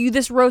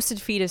this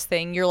roasted fetus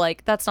thing, you're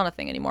like, that's not a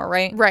thing anymore,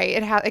 right? Right.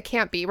 It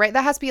can't be, right?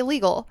 That has to be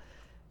illegal.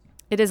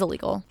 It is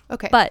illegal.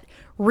 Okay. But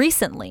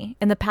recently,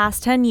 in the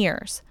past 10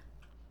 years,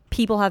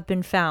 people have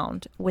been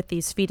found with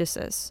these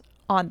fetuses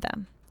on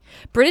them.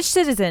 British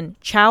citizen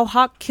Chow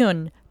Hok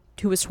Kyun,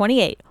 who was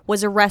 28,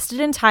 was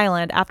arrested in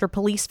Thailand after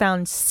police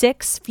found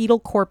 6 fetal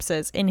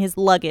corpses in his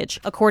luggage,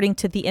 according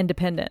to The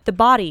Independent. The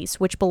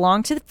bodies, which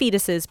belonged to the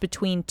fetuses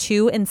between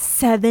 2 and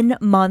 7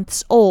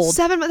 months old,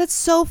 7 months, that's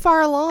so far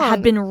along,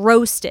 had been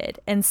roasted,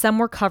 and some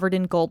were covered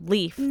in gold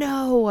leaf.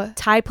 No.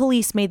 Thai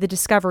police made the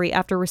discovery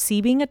after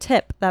receiving a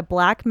tip that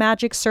Black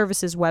Magic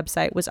Services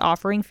website was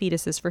offering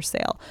fetuses for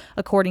sale,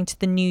 according to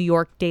the New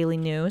York Daily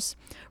News.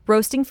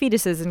 Roasting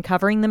fetuses and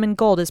covering them in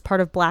gold is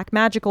part of black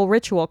magical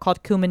ritual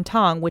called Kuman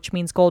Thong, which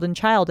means golden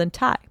child in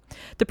Thai.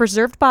 The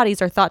preserved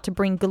bodies are thought to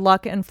bring good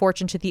luck and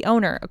fortune to the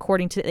owner,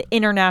 according to the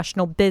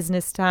International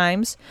Business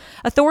Times.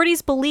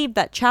 Authorities believe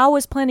that Chow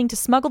was planning to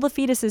smuggle the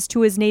fetuses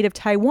to his native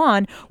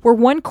Taiwan, where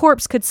one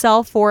corpse could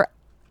sell for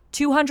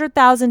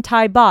 200,000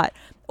 Thai baht,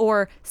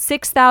 or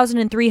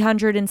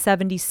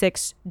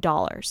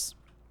 $6,376.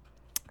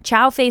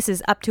 Chow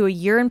faces up to a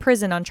year in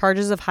prison on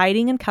charges of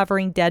hiding and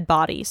covering dead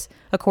bodies.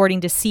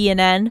 According to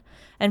CNN,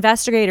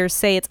 investigators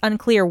say it's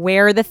unclear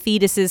where the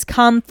fetuses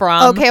come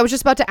from. Okay, I was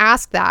just about to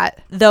ask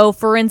that. Though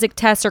forensic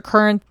tests are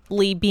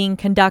currently being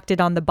conducted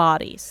on the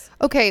bodies.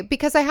 Okay,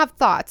 because I have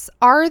thoughts.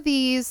 Are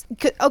these...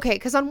 Okay,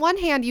 because on one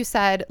hand you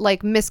said,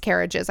 like,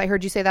 miscarriages. I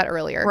heard you say that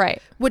earlier.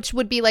 Right. Which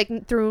would be,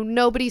 like, through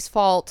nobody's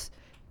fault,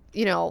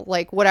 you know,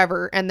 like,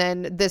 whatever. And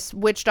then this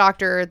witch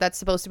doctor that's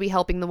supposed to be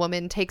helping the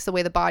woman takes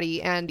away the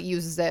body and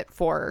uses it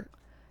for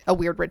a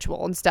weird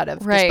ritual instead of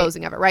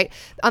disposing of it, right?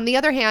 On the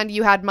other hand,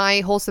 you had my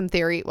wholesome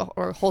theory,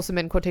 or wholesome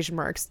in quotation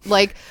marks,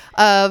 like,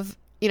 of,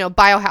 you know,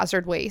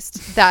 biohazard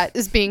waste that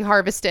is being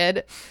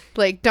harvested,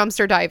 like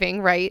dumpster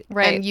diving, right?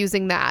 And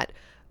using that.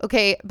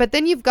 Okay, but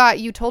then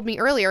you told me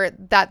earlier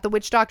that the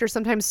witch doctor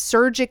sometimes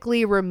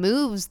surgically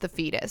removes the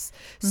fetus.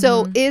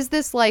 So is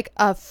this like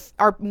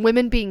are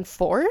women being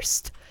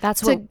forced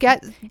to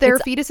get their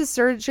fetuses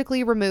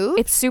surgically removed?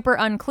 It's super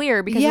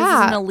unclear because this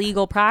is an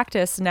illegal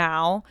practice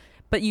now,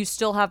 but you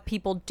still have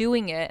people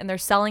doing it and they're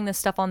selling this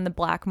stuff on the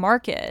black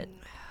market.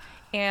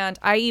 And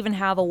I even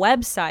have a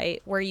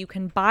website where you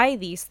can buy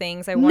these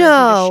things. I wanted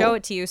to show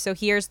it to you. So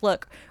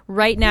look,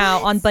 right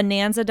now on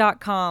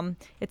bonanza.com,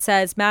 it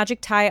says Magic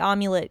Thai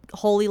Amulet,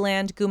 Holy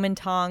Land, Kuman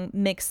Thong,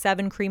 Mix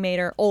 7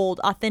 Cremator, Old,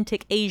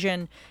 Authentic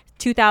Asian,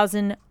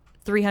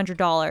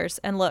 $2,300.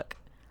 And look,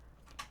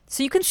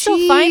 so you can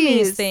still find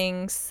these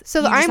things.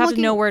 So you just have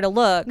to know where to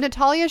look.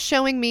 Natalia's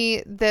showing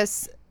me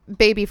this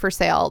baby for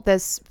sale,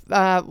 this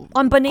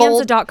on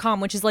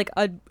bonanza.com, which is like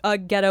a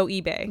ghetto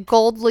eBay.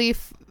 Gold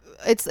leaf.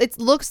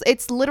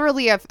 It's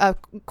literally a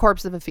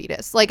corpse of a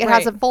fetus. Like it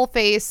has a full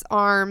face,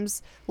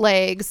 arms,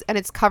 legs, and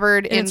it's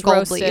covered in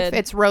gold leaf.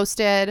 It's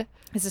roasted.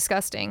 It's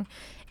disgusting.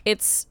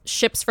 It's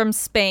ships from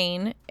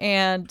Spain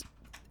and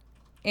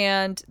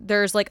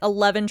there's like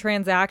 11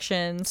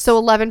 transactions. So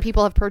 11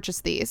 people have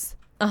purchased these.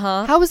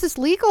 How is this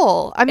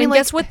legal? I mean, and like,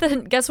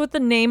 guess what the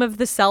name of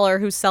the seller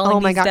who's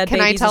selling these dead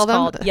babies is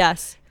called?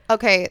 Yes.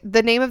 Okay,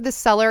 the name of this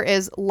seller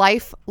is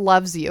Life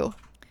Loves You.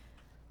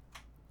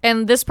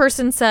 And this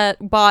person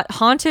bought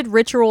Haunted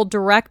Ritual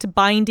Direct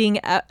Binding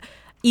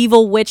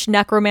Evil Witch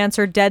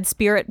Necromancer Dead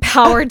Spirit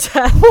Power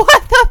Death.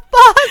 What the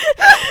fuck?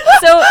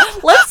 So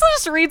let's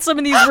just read some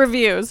of these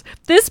reviews.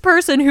 This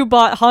person who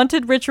bought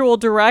Haunted Ritual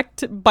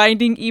Direct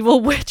Binding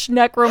Evil Witch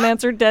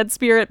Necromancer Dead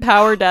Spirit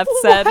Power Death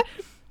said,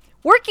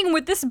 working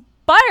with this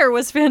buyer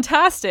was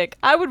fantastic.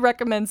 I would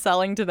recommend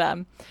selling to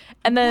them.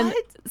 And then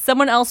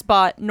someone else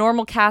bought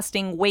Normal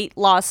Casting Weight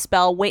Loss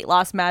Spell, Weight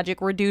Loss Magic,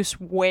 Reduce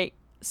Weight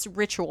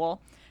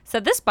Ritual.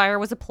 Said this buyer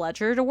was a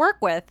pleasure to work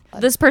with.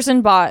 This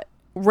person bought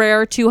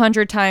Rare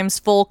 200 times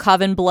Full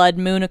Coven Blood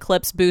Moon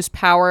Eclipse Boost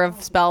Power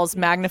of Spells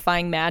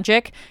Magnifying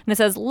Magic. And it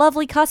says,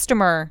 lovely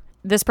customer.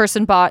 This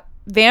person bought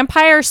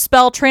Vampire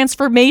Spell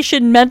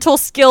Transformation Mental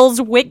Skills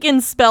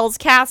Wiccan Spells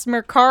Cast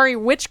Mercari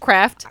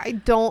Witchcraft. I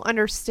don't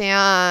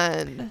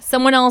understand.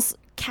 Someone else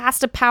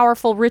cast a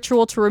powerful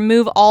ritual to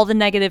remove all the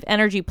negative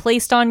energy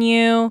placed on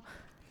you.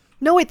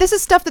 No, wait, this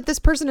is stuff that this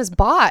person has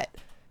bought.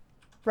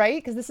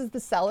 Right? Because this is the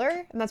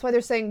seller. And that's why they're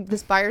saying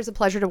this buyer's a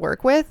pleasure to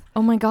work with.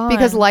 Oh my God.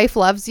 Because Life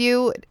Loves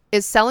You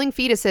is selling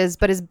fetuses,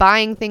 but is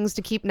buying things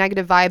to keep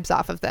negative vibes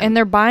off of them. And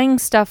they're buying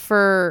stuff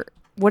for,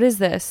 what is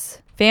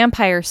this?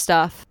 Vampire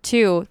stuff,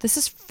 too. This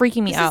is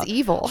freaking me out. This is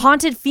evil.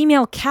 Haunted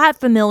female cat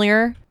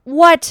familiar.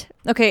 What?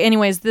 Okay,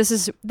 anyways, this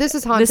is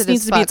haunted. This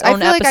needs to be its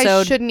own I feel episode. like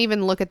I shouldn't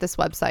even look at this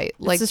website.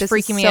 Like, this is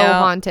freaking me so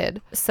out.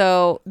 haunted.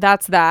 So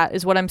that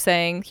is what I'm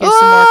saying. Here's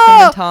some more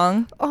Kuman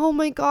Thong. Oh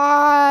my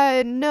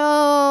God,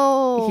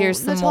 no. Here's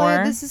some Natalia,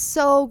 more. This is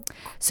so...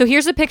 So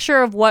here's a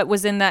picture of what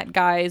was in that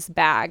guy's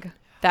bag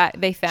that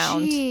they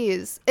found.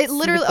 Jeez. It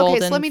literally...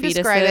 Okay, so let me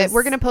describe it.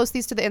 We're going to post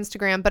these to the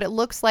Instagram, but it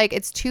looks like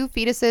it's two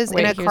fetuses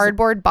in a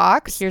cardboard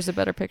box. Here's a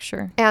better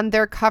picture. And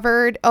they're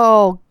covered...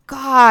 Oh,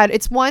 God.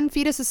 It's one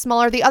fetus is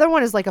smaller. The other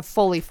one is like a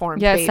fully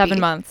formed baby. 7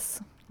 months.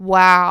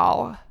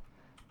 Wow.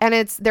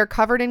 And they're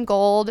covered in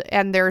gold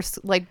and they're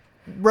like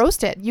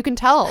roasted. You can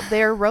tell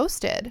they're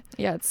roasted.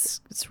 Yeah,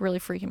 it's really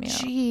freaking me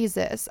out.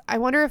 Jesus. I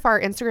wonder if our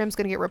Instagram's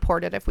going to get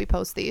reported if we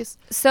post these.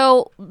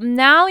 So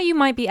now you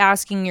might be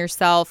asking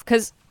yourself,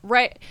 because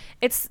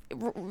it's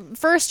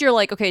first you're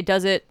like, okay,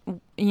 does it,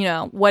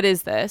 what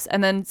is this?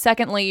 And then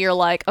secondly, you're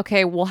like,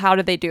 okay, well, how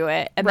did they do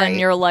it? And then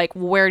you're like,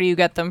 where do you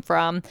get them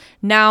from?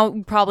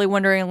 Now probably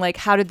wondering, like,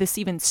 how did this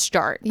even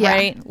start?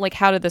 Right? Like,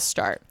 how did this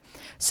start?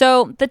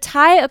 So the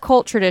Thai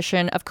occult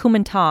tradition of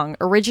Kuman Thong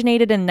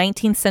originated in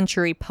 19th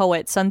century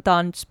poet Sun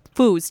Thon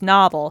Phu's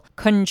novel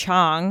Kun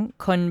Chang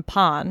Kun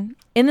Pan.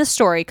 In the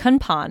story, Kun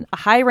Pan, a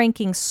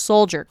high-ranking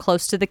soldier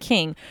close to the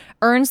king,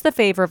 earns the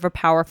favor of a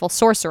powerful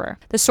sorcerer.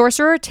 The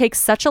sorcerer takes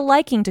such a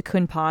liking to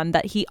Kun Pan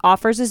that he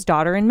offers his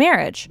daughter in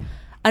marriage.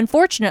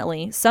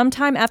 Unfortunately,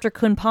 sometime after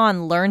Kun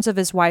Pan learns of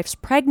his wife's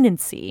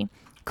pregnancy,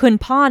 Kun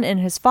Pan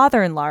and his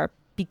father-in-law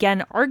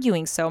begin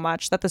arguing so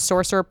much that the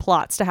sorcerer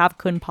plots to have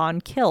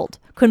Kunpan killed.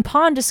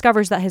 Kunpan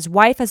discovers that his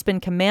wife has been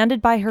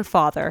commanded by her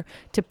father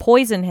to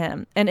poison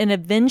him, and in a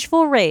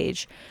vengeful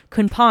rage,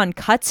 Kunpan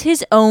cuts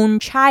his own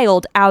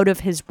child out of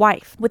his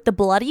wife. With the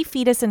bloody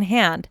fetus in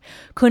hand,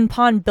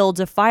 Kunpan builds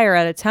a fire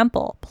at a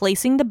temple,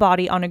 placing the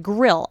body on a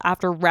grill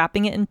after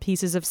wrapping it in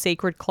pieces of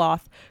sacred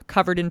cloth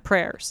covered in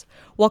prayers.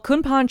 While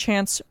Kunpan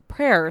chants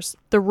prayers,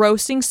 the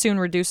roasting soon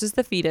reduces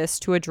the fetus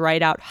to a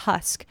dried out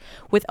husk,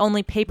 with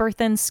only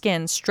paper-thin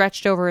skin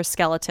stretched over a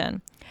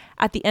skeleton.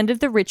 At the end of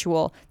the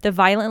ritual, the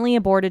violently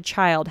aborted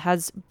child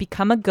has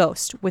become a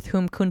ghost with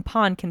whom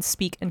Kunpan can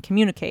speak and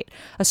communicate,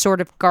 a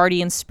sort of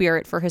guardian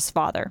spirit for his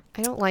father.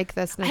 I don't like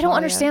this, Natalia. I don't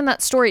understand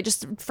that story. It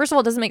just, first of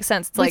all, it doesn't make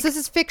sense. It's like, this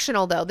is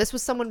fictional, though. This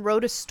was someone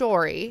wrote a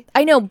story.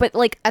 I know, but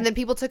like... And then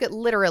people took it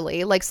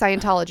literally, like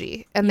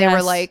Scientology. And they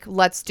were like,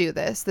 let's do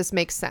this. This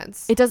makes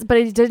sense. It does, but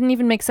it didn't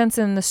even make sense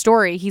in the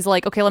story. He's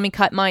like, okay, let me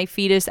cut my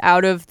fetus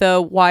out of the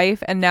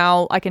wife and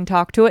now I can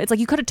talk to it. It's like,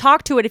 you could have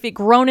talked to it if it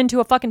grown into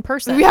a fucking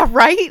person. Yeah,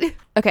 right?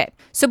 Okay,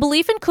 so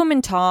belief in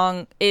Kuman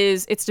Thong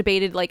it's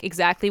debated like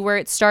exactly where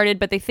it started,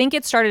 but they think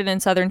it started in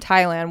southern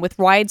Thailand with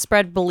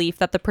widespread belief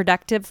that the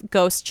protective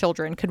ghost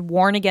children could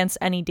warn against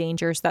any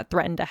dangers that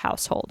threatened a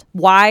household.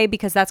 Why?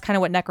 Because that's kind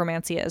of what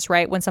necromancy is,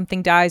 right? When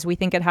something dies, we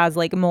think it has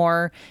like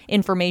more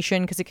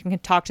information because it can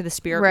talk to the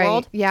spirit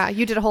world. Yeah,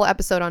 you did a whole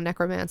episode on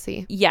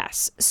necromancy.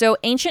 Yes. So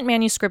ancient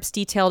manuscripts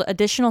detailed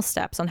additional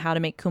steps on how to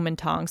make Kuman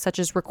Thong, such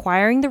as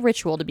requiring the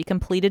ritual to be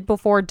completed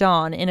before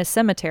dawn in a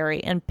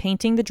cemetery and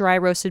painting the dry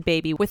roasted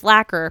baby with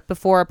lacquer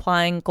before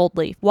applying gold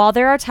leaf. While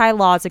there are Thai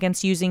laws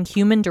against using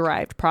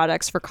human-derived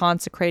products for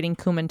consecrating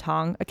Kuman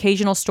Thong,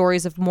 occasional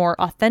stories of more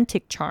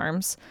authentic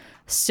charms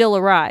still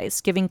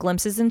arise, giving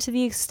glimpses into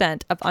the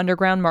extent of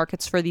underground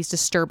markets for these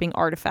disturbing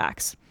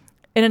artifacts.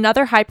 In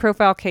another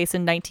high-profile case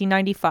in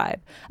 1995,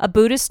 a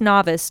Buddhist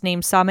novice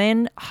named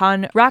Samen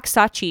Han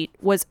Raksachit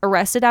was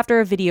arrested after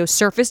a video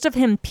surfaced of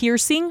him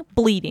piercing,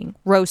 bleeding,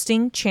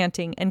 roasting,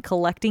 chanting, and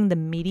collecting the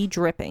meaty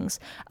drippings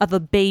of a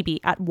baby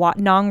at Wat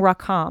Nong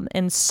Rakam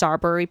in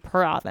Sarbury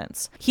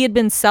province. He had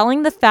been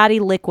selling the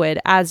fatty liquid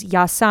as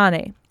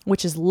yasane,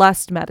 which is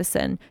lust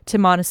medicine, to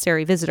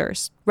monastery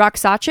visitors.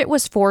 Raksachit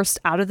was forced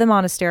out of the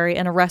monastery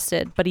and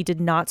arrested, but he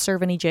did not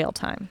serve any jail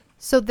time.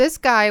 So this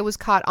guy was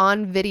caught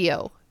on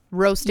video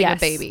roasting a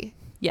baby.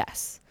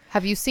 Yes.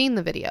 Have you seen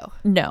the video?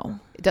 No.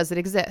 Does it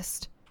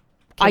exist?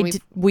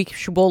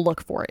 We'll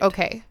look for it.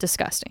 Okay.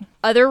 Disgusting.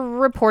 Other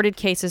reported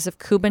cases of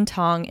Kuman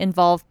Thong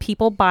involve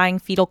people buying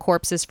fetal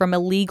corpses from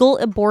illegal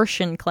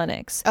abortion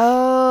clinics.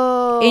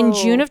 Oh. In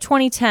June of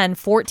 2010,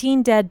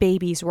 14 dead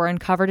babies were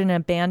uncovered in an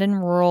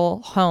abandoned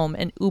rural home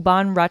in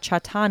Ubon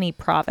Ratchathani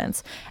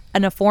province,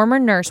 and a former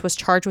nurse was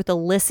charged with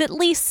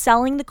illicitly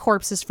selling the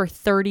corpses for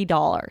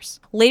 $30.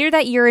 Later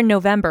that year in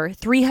November,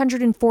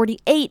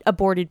 348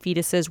 aborted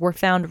fetuses were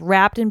found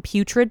wrapped in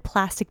putrid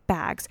plastic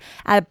bags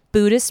at a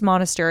Buddhist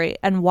monastery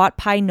in Wat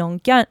Pai Nong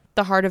Gyat,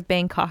 the heart of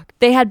Bangkok.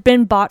 They had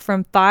been bought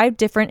from 5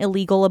 different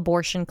illegal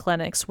abortion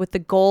clinics with the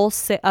goal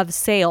of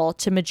sale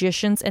to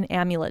magicians and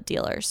amulet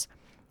dealers.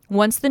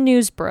 Once the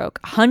news broke,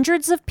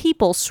 hundreds of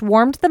people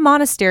swarmed the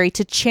monastery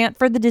to chant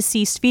for the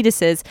deceased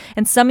fetuses,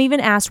 and some even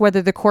asked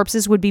whether the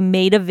corpses would be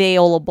made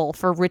available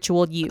for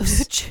ritual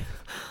use.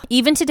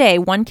 Even today,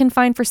 one can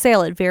find for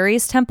sale at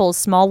various temples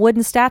small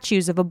wooden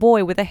statues of a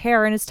boy with a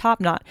hair in his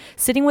topknot,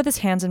 sitting with his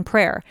hands in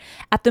prayer.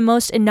 At the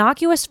most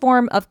innocuous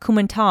form of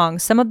Kuman Thong,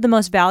 some of the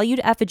most valued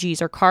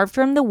effigies are carved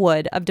from the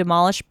wood of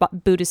demolished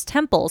Buddhist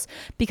temples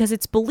because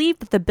it's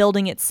believed that the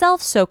building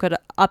itself soaked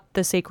up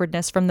the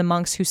sacredness from the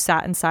monks who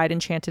sat inside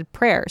and chanted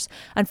prayers.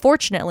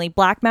 Unfortunately,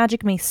 black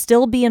magic may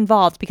still be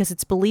involved because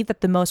it's believed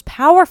that the most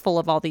powerful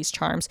of all these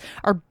charms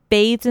are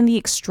bathed in the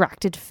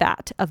extracted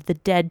fat of the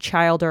dead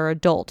child or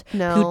adult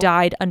who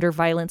died under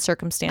violent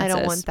circumstances. I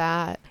don't want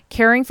that.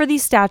 Caring for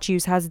these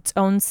statues has its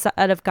own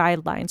set of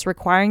guidelines,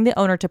 requiring the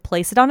owner to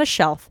place it on a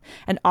shelf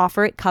and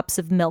offer it cups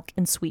of milk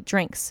and sweet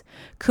drinks.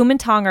 Kuman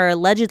Thong are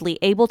allegedly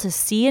able to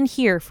see and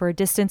hear for a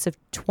distance of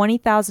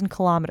 20,000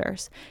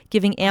 kilometers,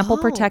 giving ample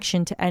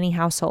protection to any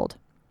household.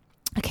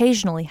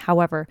 Occasionally,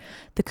 however,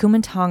 the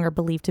Kuman Thong are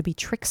believed to be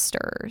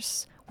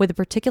tricksters, with a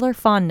particular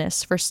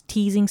fondness for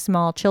teasing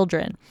small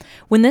children.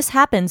 When this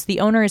happens, the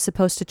owner is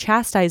supposed to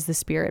chastise the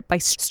spirit by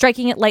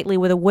striking it lightly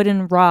with a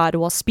wooden rod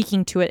while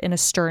speaking to it in a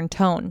stern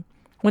tone.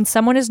 When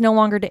someone is no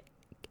longer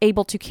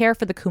able to care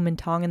for the Kuman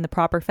Thong in the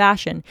proper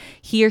fashion,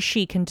 he or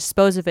she can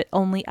dispose of it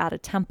only at a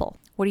temple.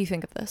 What do you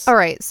think of this? All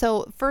right.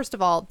 So first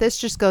of all, this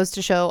just goes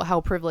to show how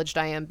privileged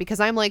I am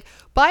because I'm like,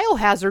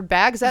 biohazard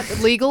bags at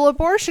legal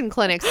abortion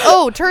clinics.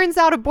 Oh, turns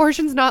out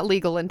abortion's not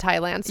legal in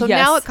Thailand. So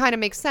now it kind of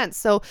makes sense.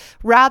 So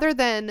rather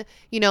than,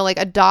 like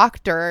a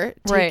doctor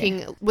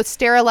taking with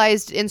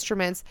sterilized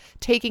instruments,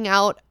 taking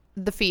out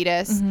the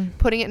fetus,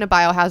 putting it in a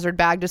biohazard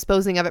bag,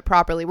 disposing of it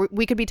properly,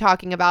 we could be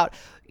talking about,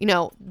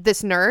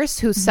 this nurse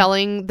who's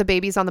selling the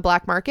babies on the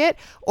black market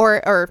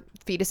or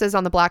fetuses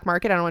on the black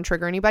market. I don't want to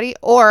trigger anybody.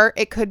 Or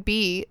it could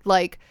be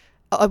like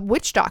a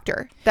witch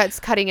doctor that's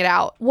cutting it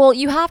out. Well,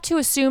 you have to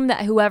assume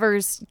that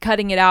whoever's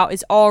cutting it out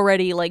is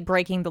already like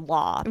breaking the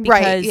law,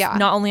 because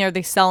not only are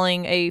they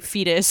selling a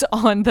fetus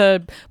on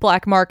the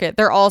black market,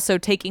 they're also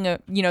taking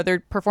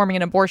they're performing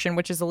an abortion,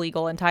 which is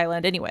illegal in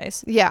Thailand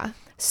anyways. Yeah.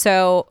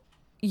 So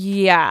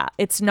yeah,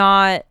 it's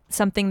not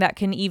something that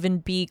can even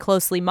be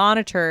closely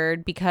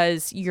monitored,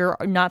 because you're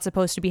not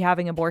supposed to be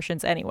having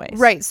abortions anyways.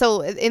 Right.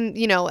 So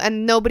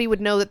and nobody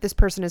would know that this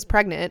person is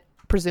pregnant,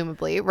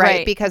 presumably,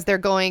 right? Because they're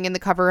going in the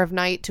cover of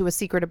night to a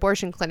secret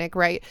abortion clinic,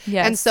 right?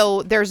 Yes. And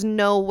so there's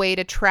no way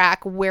to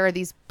track where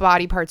these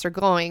body parts are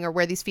going or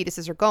where these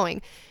fetuses are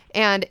going.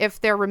 And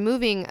if they're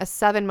removing a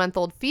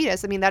 7-month-old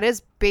fetus, I mean, that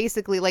is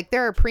basically like,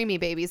 there are preemie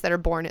babies that are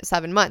born at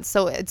 7 months.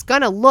 So it's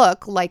going to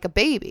look like a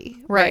baby,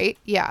 right?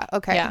 Yeah.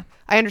 Okay. Yeah.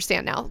 I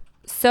understand now.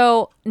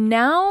 So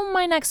now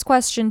my next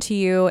question to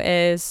you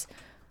is,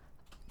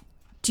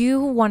 do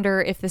you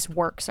wonder if this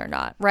works or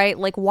not, right?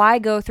 Like, why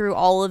go through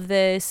all of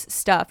this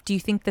stuff? Do you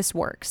think this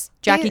works?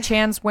 Jackie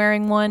Chan's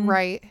wearing one.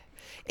 Right.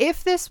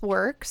 If this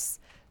works,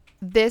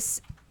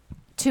 this,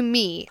 to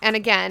me, and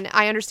again,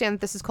 I understand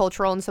that this is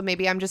cultural, and so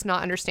maybe I'm just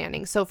not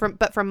understanding. So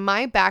from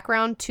my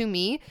background, to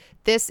me,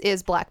 this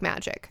is black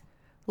magic.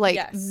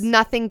 Like,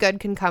 nothing good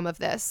can come of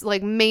this.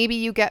 Like, maybe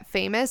you get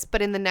famous,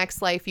 but in the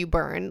next life you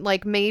burn.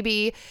 Like,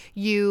 maybe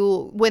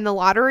you win the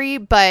lottery,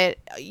 but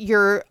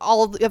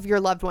all of your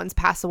loved ones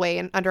pass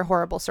away under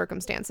horrible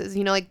circumstances.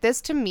 Like,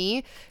 this to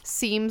me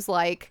seems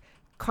like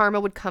karma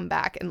would come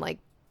back and like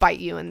bite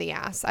you in the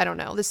ass. I don't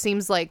know. This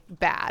seems like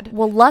bad.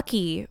 Well,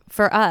 lucky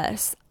for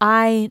us,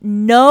 I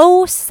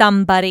know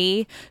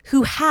somebody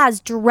who has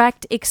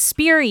direct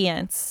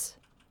experience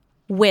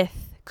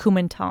with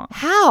Kuman Thong.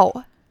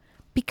 How?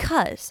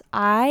 Because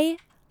I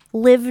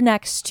live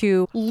next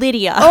to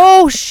Lydia.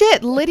 Oh,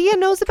 shit. Lydia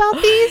knows about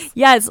these?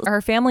 Yes.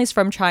 Her family's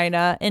from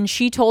China, and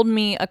she told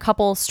me a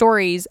couple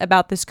stories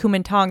about this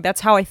Kuman Thong. That's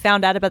how I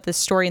found out about this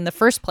story in the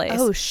first place.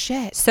 Oh,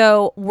 shit.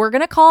 So we're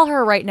going to call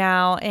her right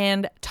now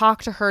and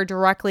talk to her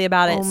directly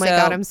about it. Oh, my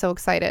God. I'm so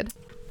excited.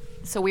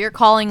 So we are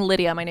calling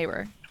Lydia, my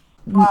neighbor.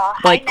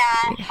 Hi,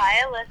 Nat.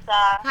 Hi,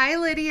 Alyssa. Hi,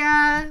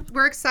 Lydia.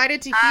 We're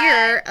excited to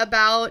hear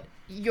about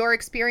your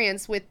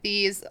experience with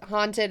these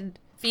haunted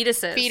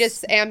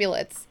fetus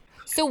amulets.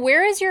 So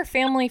where is your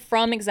family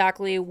from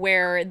exactly,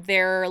 where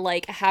they're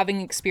like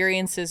having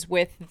experiences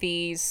with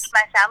these?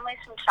 My family's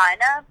from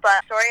China, but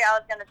the story I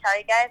was going to tell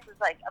you guys is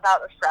like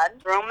about a friend,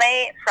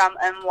 roommate from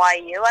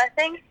NYU, I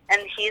think,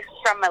 and he's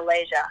from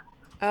Malaysia.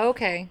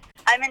 Okay.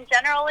 I mean,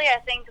 generally, I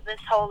think this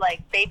whole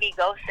like baby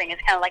ghost thing is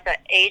kind of like an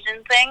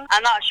Asian thing.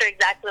 I'm not sure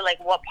exactly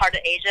like what part of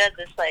Asia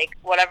this like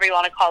whatever you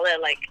want to call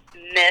it, like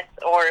myth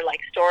or like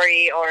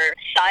story or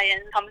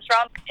science comes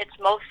from. It's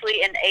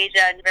mostly in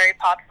Asia and very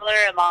popular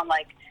among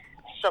like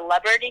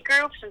celebrity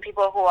groups and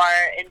people who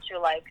are into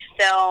like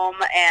film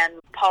and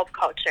pop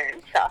culture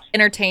and stuff.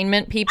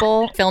 Entertainment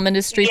people, film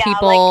industry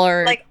people,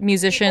 like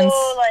musicians.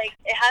 People, like,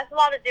 it has a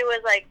lot to do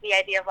with like the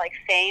idea of like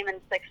fame and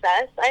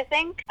success, I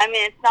think. I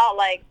mean, it's not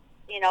like,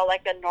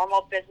 like a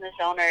normal business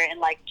owner in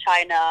like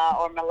China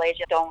or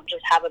Malaysia don't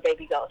just have a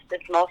baby ghost.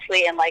 It's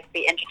mostly in like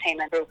the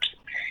entertainment groups.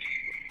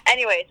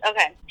 Anyways,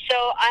 okay. So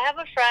I have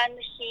a friend.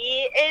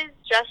 He is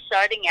just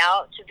starting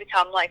out to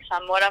become like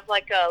somewhat of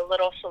like a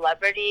little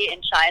celebrity in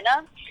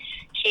China.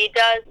 He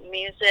does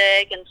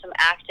music and some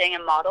acting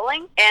and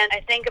modeling. And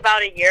I think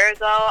about a year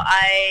ago,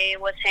 I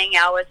was hanging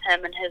out with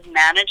him and his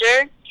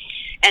manager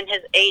and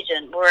his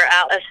agent. We're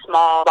at a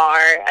small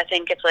bar. I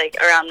think it's like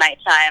around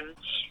nighttime.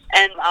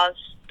 And I was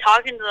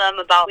talking to them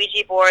about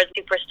Ouija boards,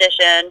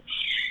 superstition,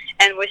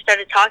 and we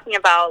started talking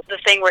about the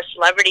thing where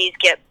celebrities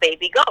get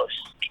baby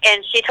ghosts.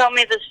 And she told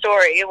me the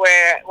story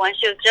where when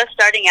she was just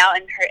starting out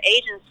in her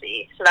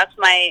agency, so that's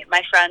my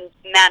friend's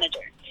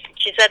manager.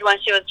 She said when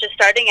she was just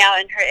starting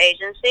out in her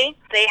agency,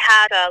 they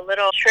had a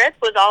little trip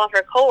with all of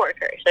her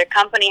coworkers. Their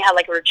company had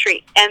like a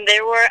retreat. And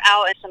they were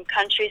out in some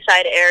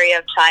countryside area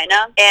of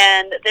China.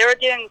 And they were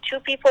doing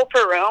 2 people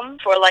per room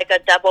for like a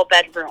double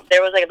bedroom.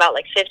 There was like about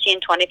like 15,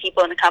 20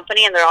 people in the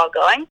company and they're all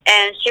going.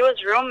 And she was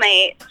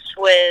roommates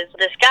with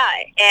this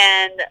guy.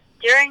 And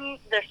during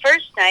the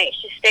first night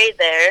she stayed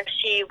there,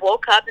 she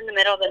woke up in the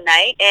middle of the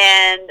night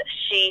and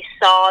she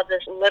saw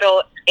this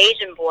little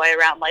Asian boy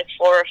around like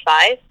 4 or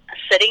 5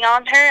 sitting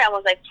on her and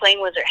was like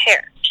playing with her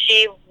hair.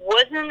 She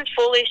wasn't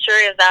fully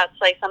sure if that's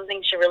like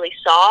something she really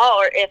saw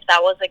or if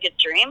that was like a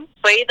dream.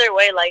 But either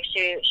way, like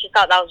she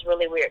thought that was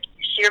really weird.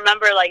 She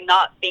remembered like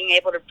not being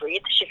able to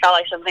breathe. She felt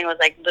like something was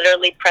like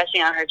literally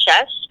pressing on her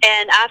chest.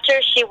 And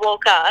after she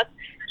woke up,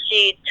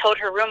 she told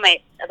her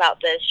roommate about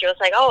this. She was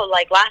like, oh,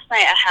 like last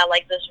night I had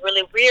like this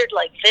really weird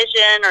like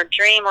vision or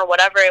dream or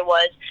whatever it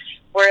was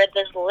where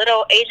this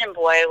little Asian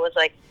boy was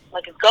like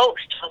a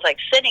ghost was like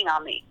sitting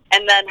on me.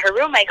 And then her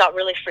roommate got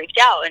really freaked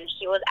out and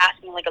he was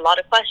asking like a lot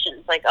of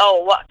questions like,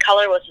 oh, what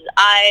color was his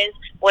eyes?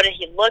 What did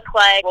he look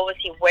like? What was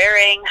he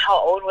wearing? How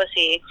old was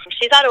he?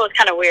 She thought it was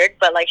kind of weird,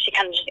 but like she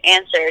kind of just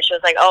answered. She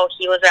was like, oh,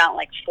 he was around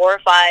like 4 or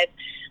 5,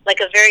 like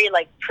a very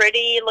like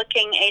pretty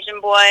looking Asian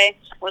boy,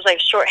 was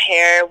like short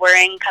hair,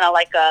 wearing kind of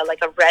like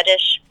a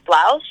reddish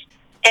blouse.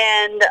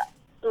 And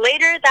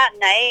Later that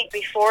night,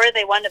 before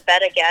they went to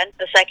bed again,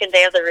 the second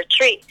day of the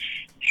retreat,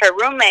 her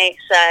roommate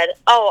said,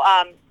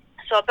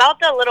 so about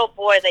the little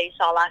boy that you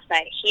saw last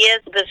night, he is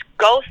this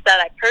ghost that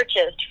I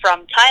purchased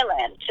from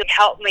Thailand to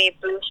help me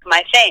boost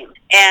my fame.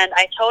 And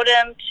I told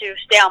him to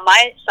stay on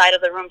my side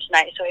of the room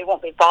tonight so he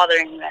won't be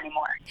bothering you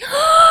anymore.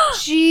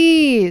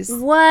 Jeez.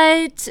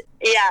 What?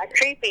 Yeah,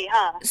 creepy,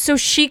 huh? So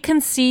she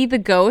can see the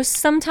ghosts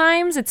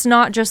sometimes? It's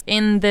not just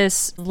in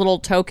this little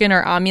token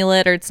or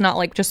amulet, or it's not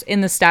like just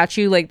in the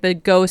statue, like the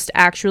ghost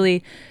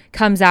actually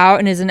comes out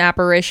and is an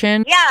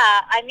apparition? Yeah,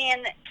 I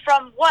mean,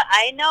 from what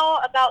I know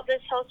about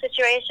this whole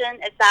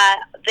situation is that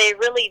they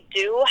really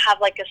do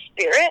have like a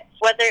spirit,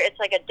 whether it's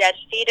like a dead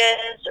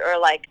fetus or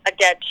like a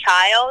dead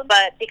child.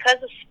 But because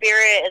the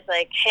spirit is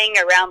like hanging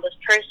around this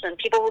person,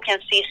 people who can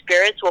see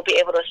spirits will be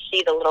able to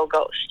see the little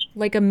ghost.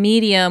 Like a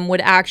medium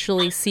would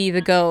actually see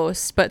the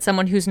ghost, but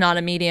someone who's not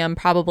a medium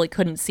probably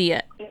couldn't see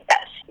it.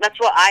 Yes. That's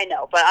what I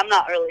know, but I'm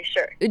not really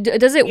sure.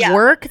 Does it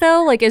work,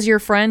 though? Like, is your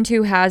friend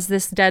who has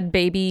this dead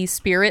baby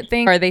spirit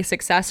thing, are they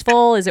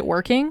successful? Is it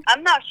working?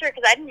 I'm not sure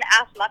because I didn't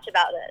ask much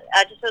about it.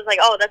 I just was like,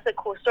 oh, that's a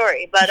cool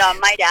story. But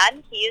my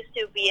dad, he used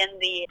to be in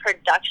the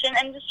production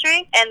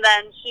industry, and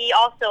then he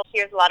also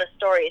hears a lot of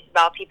stories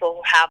about people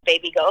who have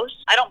baby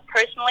ghosts. I don't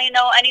personally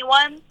know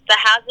anyone that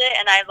has it,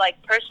 and I've like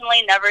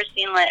personally never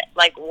seen it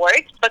like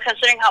work. But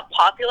considering how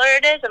popular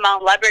it is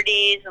among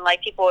celebrities and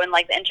like people in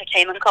like the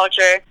entertainment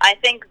culture, I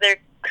think there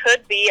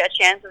could be a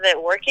chance of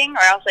it working,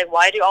 or else like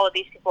why do all of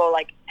these people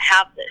like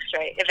have this,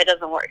 right, if it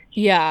doesn't work?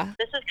 Yeah.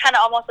 This is kind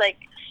of almost like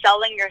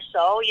selling your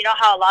soul. You know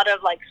how a lot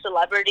of like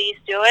celebrities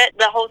do it?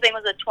 The whole thing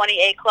was a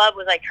 28 Club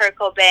with like Kurt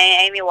Cobain,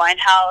 Amy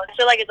Winehouse. I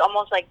feel like it's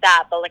almost like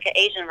that, but like an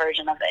Asian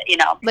version of it, you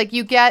know? Like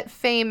you get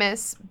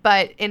famous,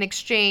 but in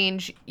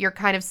exchange, you're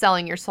kind of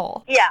selling your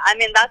soul. Yeah, I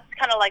mean, that's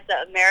kind of like the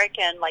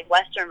American, like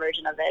Western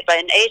version of it. But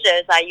in Asia,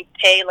 it's that you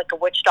pay like a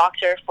witch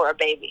doctor for a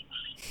baby.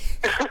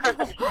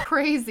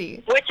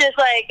 Crazy. Which is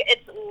like,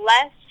 it's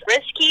less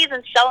risky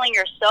than selling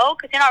your soul,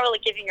 because you're not really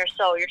giving your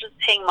soul, you're just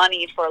paying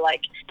money for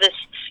like this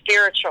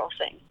spiritual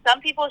thing.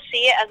 Some people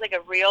see it as like a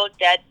real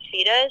dead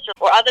fetus,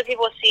 or other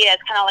people see it as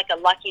kind of like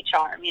a lucky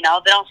charm, you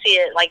know? They don't see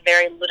it like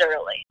very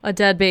literally. A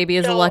dead baby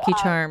is a lucky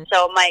charm.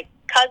 So my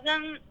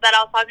cousin that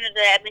I was talking to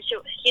today, I mean,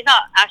 he's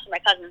not actually my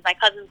cousin, it's my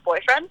cousin's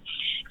boyfriend.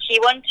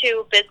 He went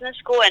to business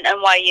school in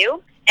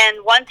NYU.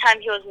 And one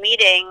time he was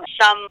meeting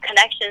some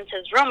connections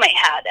his roommate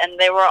had, and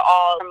they were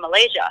all from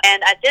Malaysia.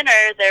 And at dinner,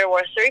 there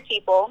were 3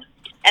 people,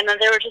 and then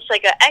there were just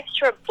like an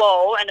extra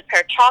bowl and a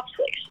pair of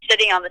chopsticks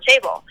sitting on the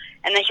table.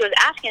 And then he was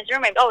asking his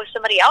roommate, oh, is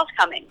somebody else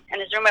coming?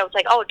 And his roommate was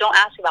like, oh, don't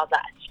ask about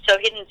that. So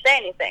he didn't say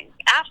anything.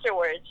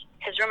 Afterwards,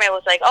 his roommate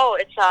was like, oh,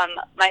 it's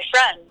my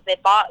friend. They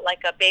bought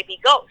like a baby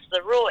ghost.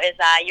 The rule is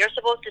that you're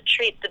supposed to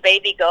treat the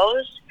baby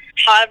ghost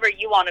however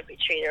you want to be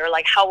treated, or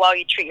like how well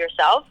you treat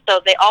yourself.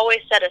 So they always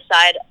set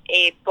aside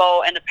a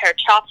bowl and a pair of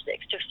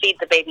chopsticks to feed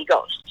the baby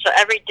ghost. So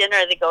every dinner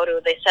they go to,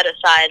 they set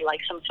aside like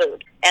some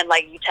food and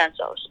like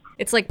utensils.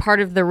 It's like part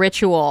of the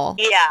ritual.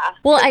 Yeah.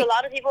 Well, a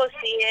lot of people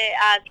see it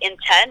as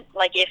intent,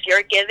 like if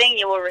you're giving,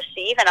 you will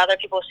receive, and other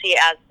people see it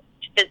as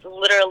it's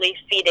literally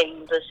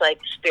feeding this like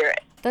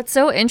spirit. That's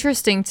so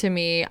interesting to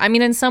me. I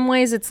mean, in some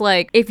ways, it's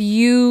like if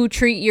you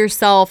treat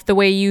yourself the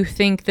way you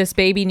think this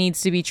baby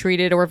needs to be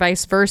treated, or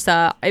vice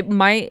versa, it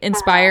might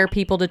inspire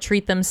people to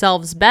treat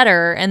themselves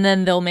better, and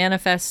then they'll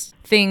manifest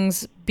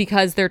things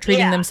because they're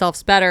treating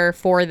themselves better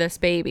for this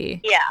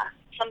baby. Yeah.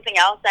 Something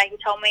else that he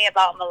told me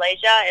about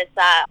Malaysia is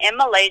that in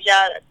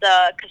Malaysia,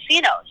 the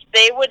casinos,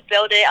 they would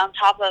build it on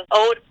top of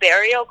old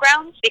burial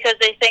grounds because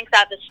they think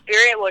that the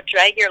spirit will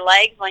drag your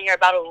legs when you're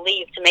about to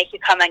leave to make you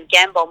come and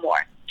gamble more.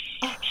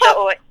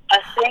 So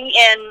a thing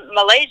in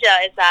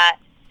Malaysia is that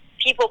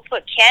people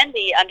put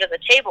candy under the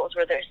tables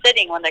where they're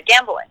sitting when they're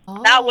gambling.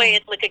 Oh. That way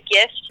it's like a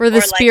gift. For the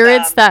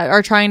spirits that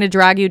are trying to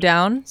drag you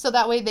down? So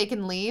that way they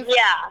can leave?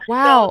 Yeah.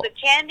 Wow. So the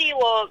candy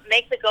will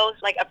make the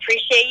ghosts like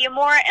appreciate you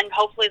more, and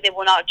hopefully they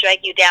will not drag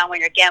you down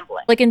when you're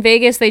gambling. Like in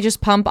Vegas, they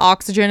just pump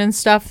oxygen and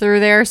stuff through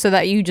there so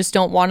that you just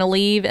don't want to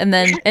leave. And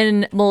then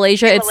in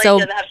Malaysia, they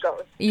have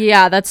ghosts.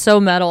 Yeah, that's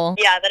so metal.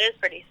 Yeah, that is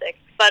pretty sick.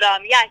 But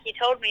yeah, he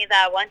told me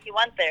that once he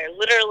went there,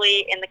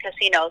 literally in the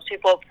casinos,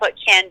 people put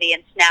candy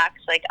and snacks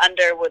like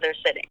under where they're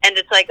sitting. And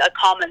it's like a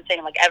common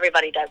thing, like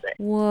everybody does it.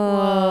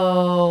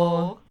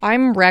 Whoa.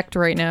 I'm wrecked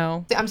right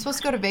now. I'm supposed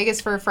to go to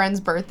Vegas for a friend's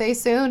birthday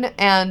soon,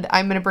 and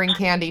I'm going to bring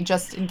candy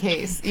just in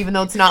case. Even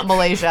though it's not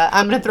Malaysia,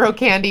 I'm going to throw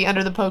candy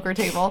under the poker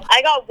table.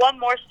 I got one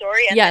more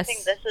story, and I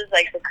think this is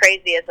like the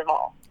craziest of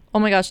all. Oh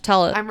my gosh,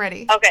 tell it. I'm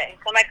ready. Okay,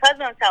 so my cousin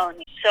was telling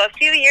me. So a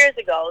few years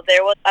ago,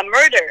 there was a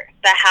murder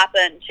that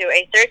happened to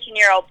a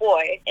 13-year-old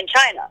boy in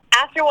China.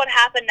 After what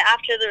happened,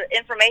 after the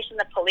information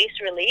the police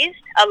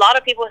released, a lot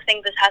of people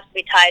think this has to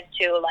be tied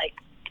to, like,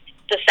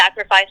 the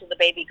sacrifice of the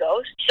baby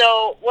ghost.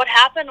 So what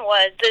happened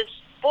was this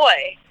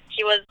boy,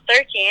 he was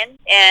 13,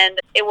 and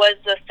it was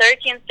the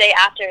 13th day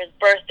after his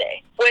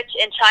birthday, which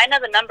in China,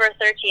 the number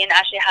 13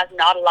 actually has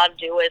not a lot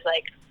to do with,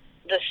 like,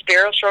 the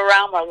spiritual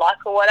realm or luck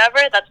or whatever.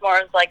 That's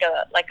more of like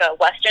a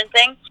Western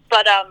thing.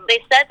 But they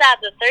said that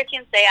the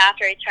 13th day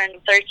after he turned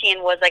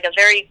 13 was like a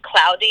very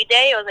cloudy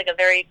day. It was like a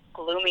very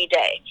gloomy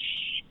day.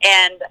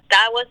 And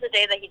that was the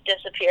day that he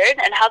disappeared.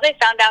 And how they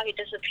found out he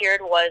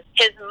disappeared was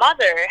his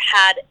mother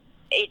had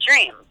a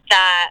dream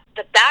that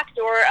the back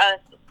door of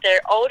their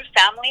old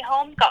family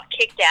home got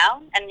kicked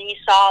down, and he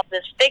saw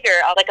this figure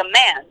of like a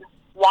man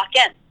walk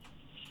in.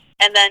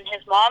 And then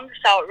his mom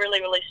felt really,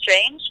 really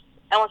strange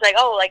and was like,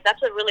 oh, like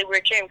that's a really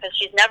weird dream, because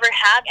she's never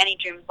had any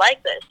dreams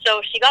like this.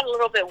 So she got a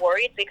little bit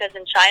worried, because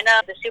in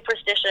China, the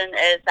superstition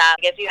is that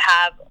if you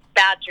have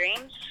bad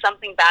dreams,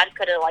 something bad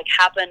could have like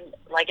happened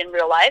like in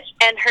real life.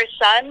 And her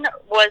son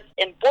was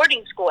in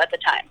boarding school at the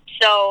time.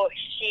 So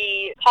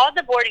she called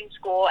the boarding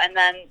school, and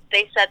then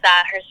they said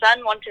that her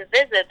son wanted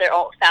to visit their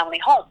old family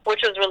home,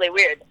 which was really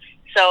weird.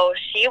 So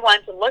she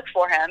went to look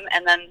for him,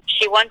 and then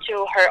she went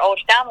to her old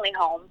family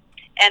home,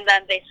 and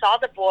then they saw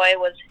the boy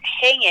was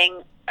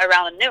hanging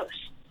around a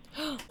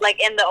noose, like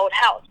in the old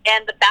house.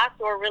 And the back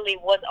door really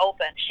was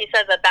open. She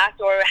said the back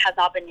door has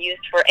not been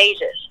used for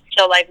ages.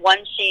 So like when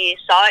she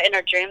saw it in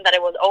her dream that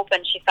it was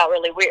open, she felt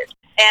really weird.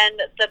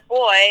 And the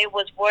boy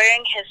was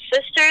wearing his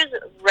sister's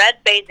red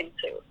bathing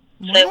suit.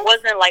 So it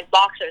wasn't like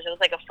boxers. It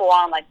was like a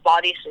full-on like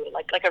bodysuit,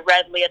 like a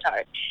red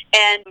leotard.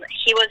 And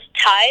he was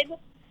tied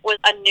with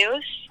a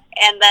noose,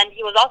 and then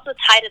he was also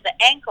tied at the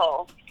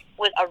ankle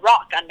with a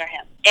rock under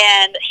him.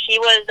 And he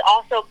was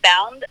also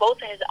bound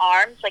both of his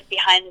arms like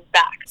behind his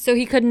back. So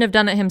he couldn't have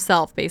done it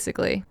himself,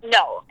 basically.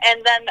 No.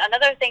 And then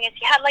another thing is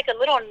he had like a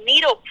little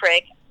needle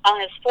prick on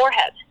his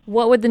forehead.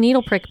 What would the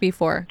needle prick be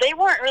for? They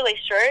weren't really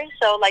sure,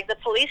 so like the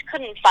police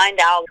couldn't find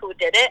out who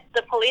did it.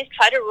 The police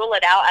tried to rule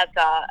it out as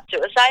a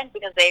suicide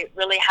because they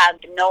really had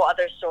no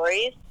other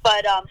stories.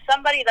 But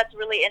somebody that's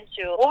really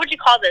into, what would you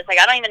call this? Like,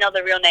 I don't even know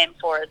the real name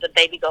for the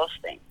baby ghost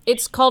thing.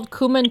 It's called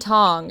Kuman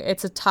Thong.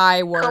 It's a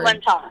Thai word.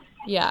 Kuman Thong.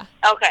 Yeah.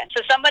 Okay,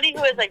 so somebody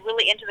who is like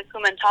really into the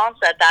Kuman Thong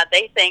said that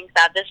they think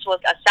that this was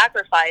a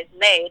sacrifice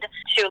made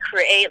to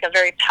create a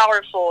very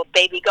powerful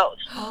baby ghost.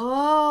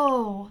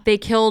 Oh. They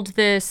killed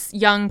this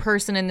young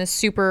person in this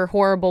super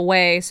horrible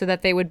way so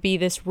that they would be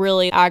this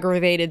really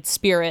aggravated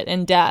spirit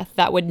in death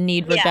that would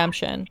need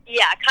redemption.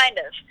 Yeah, kind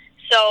of.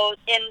 So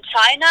in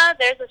China,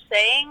 there's a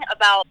saying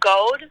about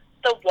gold,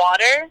 the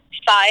water,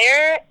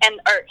 fire, and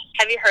earth.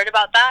 Have you heard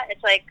about that?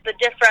 It's like the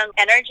different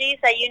energies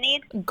that you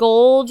need.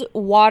 Gold,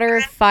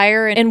 water,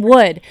 fire, and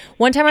wood.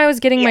 One time I was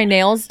getting my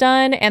nails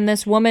done, and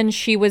this woman,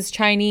 she was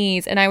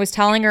Chinese, and I was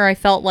telling her I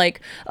felt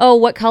like, oh,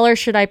 what color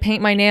should I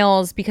paint my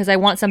nails because I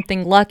want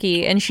something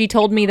lucky? And she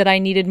told me that I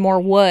needed more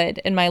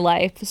wood in my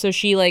life. So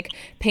she like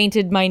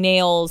painted my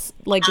nails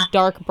like a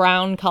dark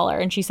brown color,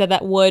 and she said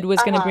that wood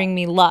was going to bring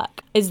me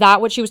luck. Is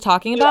that what she was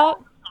talking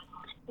about?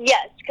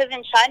 Yes, because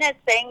in China it's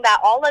saying that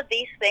all of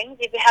these things,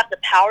 if you have the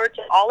power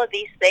to all of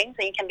these things,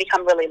 then you can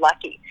become really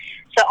lucky.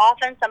 So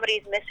often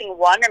somebody's missing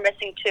one or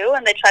missing two,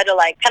 and they try to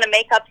like kind of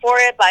make up for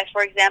it by,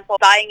 for example,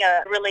 buying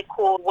a really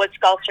cool wood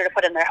sculpture to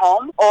put in their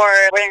home, or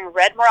wearing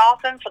red more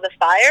often for the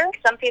fire.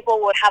 Some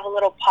people would have a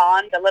little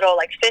pond, a little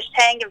like fish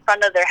tank in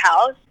front of their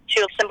house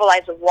to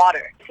symbolize the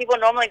water. People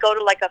normally go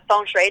to like a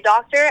feng shui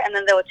doctor, and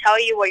then they will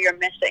tell you what you're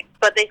missing.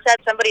 But they said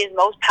somebody is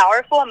most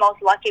powerful and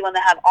most lucky when they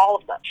have all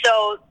of them.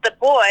 So the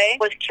boy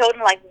was killed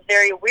in like a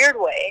very weird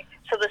way.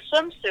 So the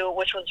swimsuit,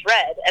 which was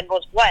red and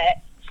was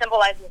wet,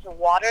 symbolizes the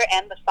water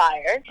and the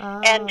fire.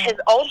 And his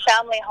old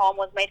family home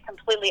was made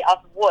completely of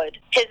wood.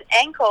 His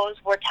ankles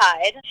were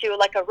tied to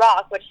like a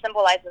rock, which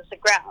symbolizes the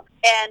ground.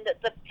 And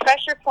the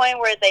pressure point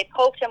where they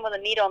poked him with a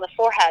needle in the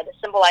forehead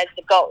symbolized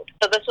the gold.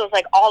 So this was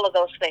like all of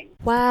those things.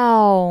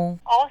 Wow.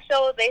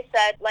 Also, they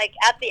said like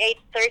at the age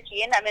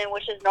 13, I mean,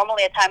 which is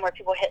normally a time where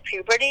people hit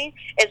puberty,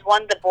 is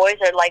when the boys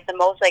are like the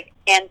most like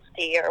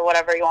angsty or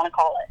whatever you want to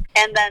call it.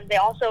 And then they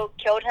also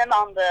killed him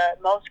on the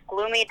most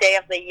gloomy day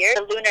of the year,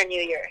 the Lunar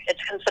New Year.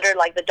 It's considered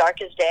like the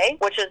darkest day,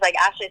 which is like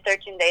actually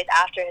 13 days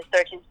after his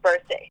 13th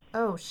birthday.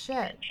 Oh,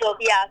 shit. So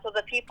yeah, so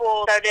the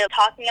people started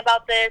talking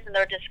about this, and they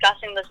were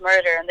discussing this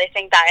murder, and they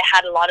think that it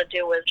had a lot to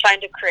do with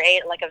trying to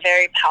create like a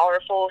very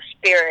powerful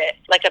spirit,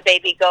 like a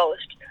baby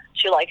ghost,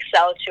 to like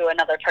sell to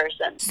another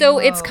person. So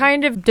it's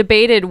kind of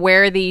debated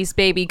where these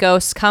baby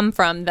ghosts come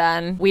from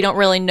then. We don't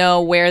really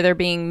know where they're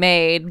being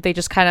made. They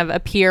just kind of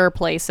appear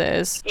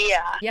places.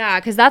 Yeah. Yeah,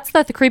 because that's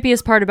the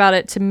creepiest part about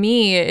it to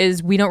me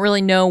is we don't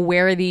really know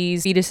where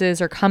these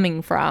fetuses are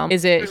coming from.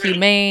 Is it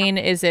humane?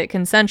 Is it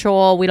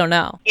consensual? We don't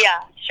know.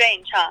 Yeah.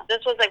 Strange, huh?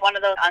 This was like one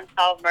of those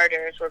unsolved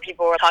murders where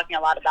people were talking a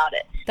lot about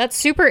it. That's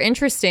super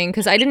interesting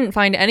because I didn't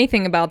find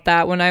anything about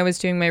that when I was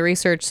doing my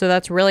research, so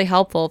that's really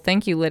helpful.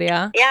 Thank you,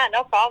 Lydia. Yeah,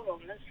 no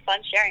problem. This is fun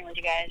sharing with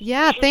you guys.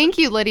 Yeah, thank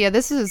you, Lydia.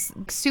 This is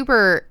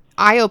super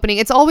eye-opening.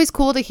 It's always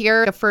cool to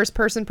hear a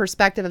first-person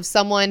perspective of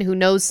someone who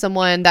knows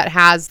someone that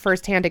has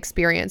first-hand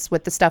experience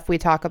with the stuff we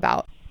talk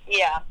about.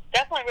 Yeah,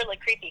 definitely really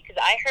creepy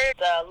because I heard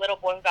the little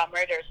boy who got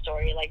murdered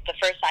story like the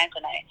first time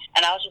tonight,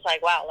 and I was just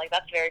like, wow, like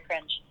that's very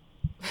cringe.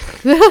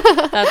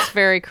 That's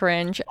very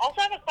cringe. Also,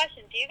 I have a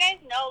question. Do you guys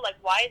know, like,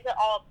 why is it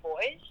all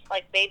boys?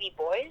 Like, baby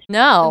boys?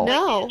 No.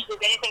 No. Did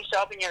anything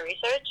show up in your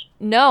research?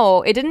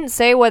 No, it didn't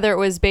say whether it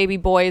was baby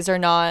boys or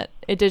not.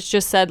 It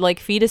just said like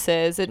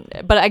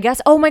fetuses. But I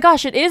guess, oh my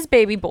gosh, it is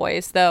baby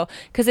boys though,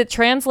 because it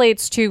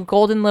translates to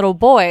golden little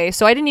boy.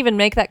 So I didn't even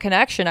make that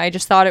connection. I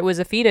just thought it was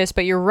a fetus,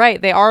 but you're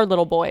right. They are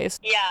little boys.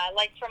 Yeah,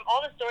 like, from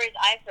all the stories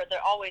I've heard, they're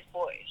always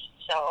boys.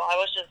 So I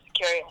was just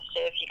curious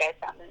if you guys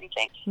found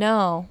anything.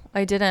 No,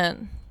 I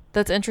didn't.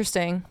 That's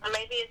interesting. Or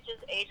maybe it's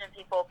just Asian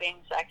people being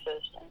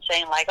sexist and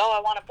saying, like, oh,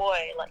 I want a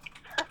boy. Like,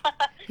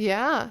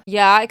 Yeah.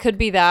 Yeah, it could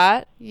be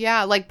that.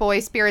 Yeah, like boy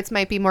spirits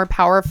might be more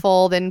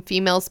powerful than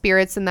female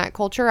spirits in that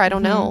culture. I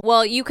don't know.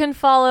 Well, you can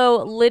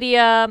follow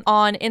Lydia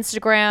on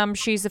Instagram.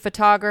 She's a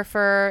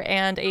photographer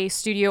and a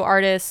studio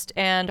artist,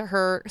 and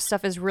her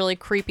stuff is really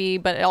creepy,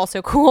 but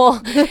also cool.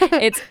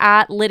 It's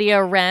at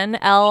Lydia Wren,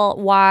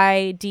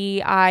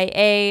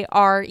 LYDIAREN.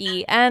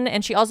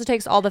 And she also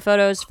takes all the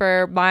photos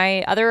for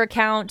my other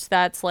account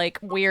that's like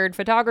weird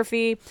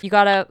photography. You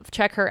gotta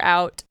check her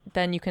out.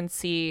 Then you can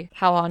see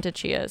how haunted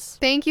she is.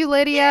 Thank you,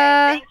 Lydia.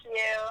 thank you.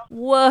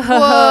 Whoa.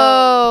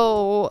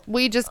 Whoa.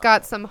 We just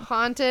got some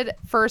haunted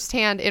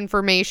firsthand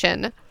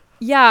information.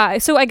 Yeah,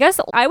 so I guess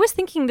I was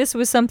thinking this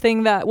was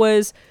something that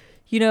was,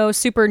 you know,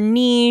 super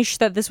niche,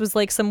 that this was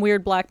like some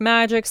weird black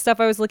magic stuff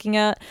I was looking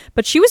at.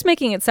 But she was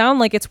making it sound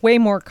like it's way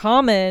more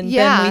common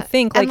than we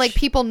think. And like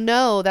people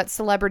know that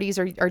celebrities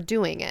are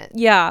doing it.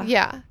 Yeah.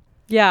 Yeah.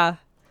 Yeah.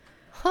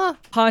 Huh.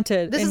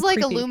 Haunted. This and is like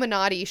creepy.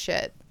 Illuminati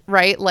shit,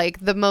 right? Like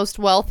the most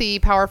wealthy,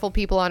 powerful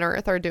people on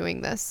earth are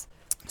doing this.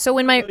 So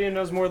when my, Lydia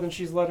knows more than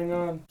she's letting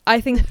on.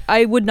 I think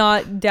I would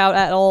not doubt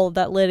at all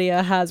that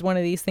Lydia has one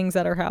of these things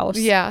at her house.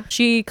 Yeah.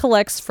 She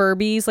collects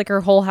Furbies. Like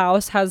her whole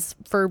house has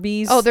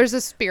Furbies. Oh, there's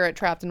a spirit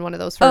trapped in one of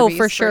those Furbies. Oh,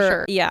 for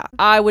sure. Yeah.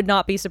 I would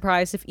not be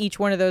surprised if each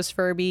one of those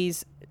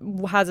Furbies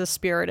has a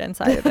spirit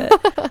inside of it,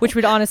 which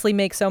would honestly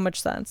make so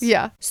much sense.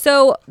 Yeah.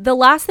 So the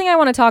last thing I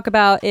want to talk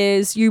about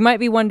is, you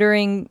might be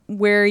wondering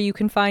where you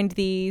can find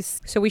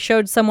these. So we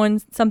showed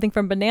something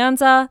from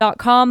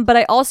bonanza.com, but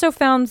I also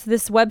found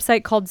this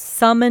website called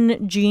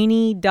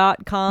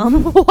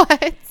summongenie.com.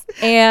 What?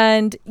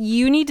 And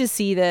you need to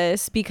see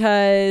this,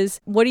 because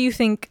what do you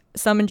think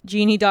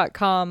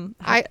summongenie.com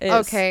is?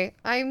 Okay.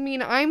 I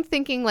mean, I'm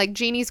thinking like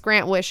genies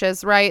grant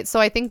wishes, right? So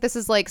I think this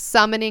is like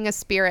summoning a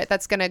spirit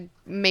that's going to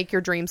make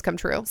your dreams come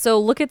true. So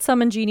look at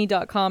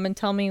summongenie.com and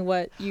tell me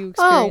what you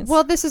Oh, experience.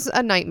 well, this is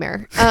a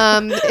nightmare,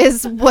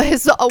 is what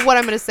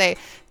I'm going to say.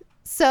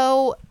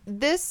 So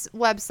this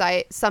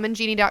website,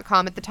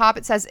 summongenie.com, at the top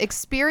it says,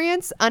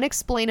 experience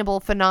unexplainable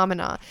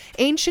phenomena,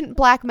 ancient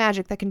black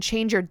magic that can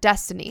change your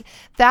destiny.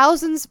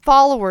 Thousands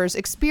followers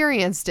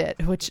experienced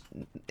it, which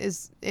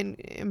is in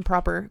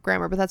improper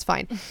grammar, but that's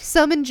fine.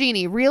 Summon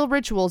Genie, real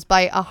rituals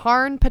by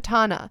Aharn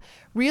Patana.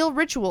 Real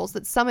rituals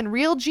that summon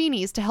real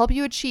genies to help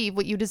you achieve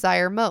what you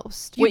desire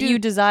most. What you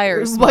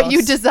desires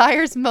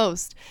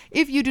most.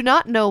 If you do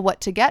not know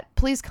what to get,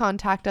 please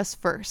contact us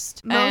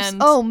first.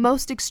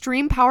 Most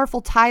extreme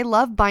powerful Thai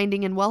love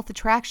binding and wealth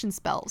attraction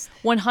spells.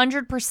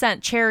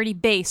 100% charity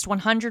based,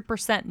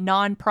 100%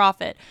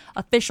 non-profit.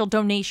 Official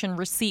donation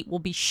receipt will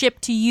be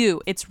shipped to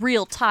you. It's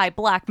real Thai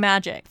black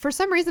magic. For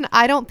some reason,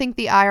 I don't think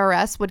the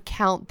IRS would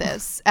count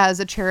this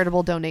as a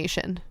charitable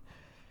donation.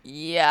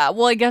 Yeah,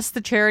 well, I guess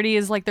the charity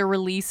is like they're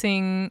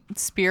releasing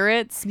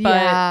spirits, but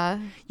Yeah.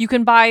 you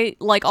can buy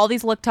like all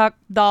these Look Tuck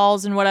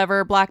dolls and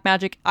whatever black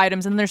magic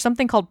items, and there's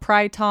something called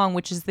Prai Tong,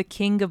 which is the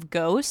king of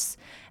ghosts,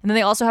 and then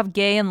they also have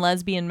gay and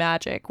lesbian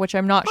magic, which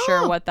I'm not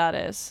sure what that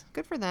is.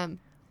 Good for them.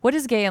 What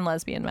is gay and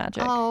lesbian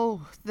magic?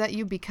 Oh, that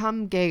you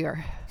become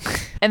gayer.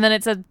 And then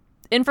it said,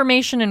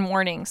 information and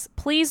warnings.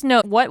 Please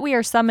note what we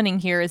are summoning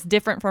here is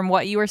different from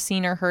what you are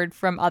seen or heard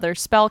from other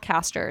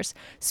spellcasters.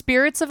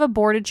 Spirits of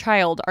aborted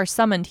child are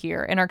summoned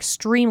here and are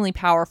extremely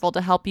powerful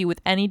to help you with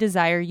any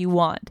desire you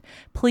want.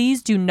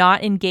 Please do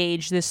not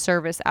engage this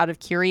service out of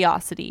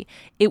curiosity.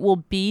 It will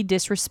be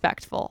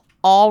disrespectful.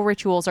 All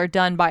rituals are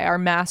done by our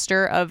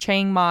master of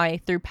Chiang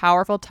Mai through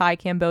powerful Thai,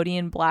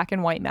 Cambodian, black,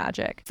 and white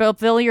magic.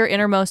 Fulfill your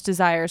innermost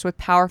desires with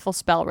powerful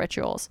spell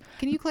rituals.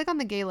 Can you click on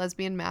the gay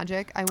lesbian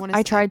magic?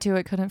 I tried to,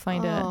 I couldn't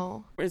find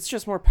it. It's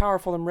just more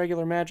powerful than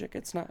regular magic.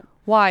 It's not.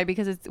 Why?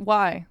 Because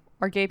why?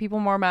 Are gay people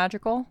more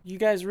magical? You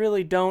guys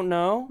really don't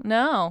know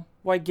No.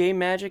 why gay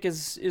magic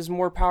is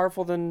more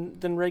powerful than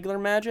regular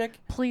magic?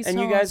 Please And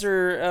tell you guys us.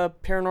 are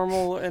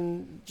paranormal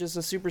and just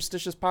a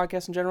superstitious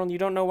podcast in general, and you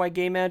don't know why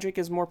gay magic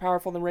is more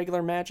powerful than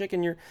regular magic,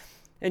 and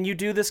you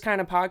do this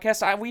kind of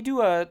podcast. We do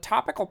a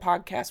topical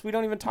podcast. We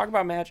don't even talk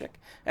about magic.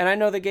 And I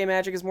know that gay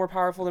magic is more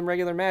powerful than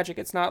regular magic.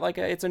 It's not like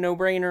it's a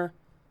no-brainer.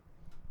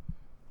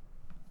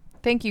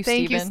 Thank you,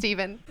 Thank Steven. you,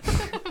 Steven.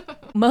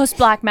 Most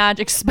black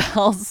magic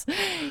spells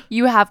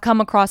you have come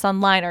across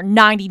online are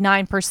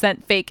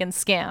 99% fake and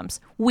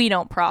scams. We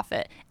don't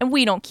profit, and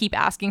we don't keep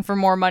asking for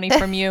more money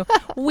from you.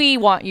 We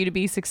want you to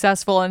be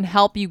successful and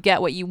help you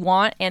get what you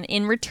want, and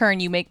in return,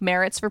 you make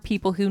merits for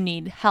people who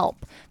need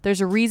help.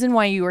 There's a reason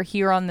why you are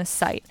here on this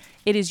site.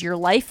 It is your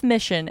life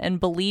mission and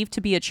believed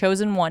to be a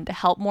chosen one to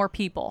help more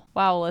people.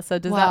 Wow, Alyssa,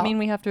 does that mean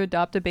we have to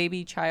adopt a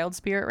baby child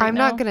spirit right now? I'm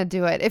not going to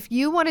do it. If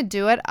you want to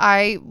do it,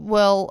 I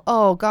will.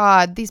 Oh,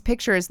 God, these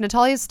pictures.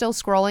 Natalia's still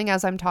scrolling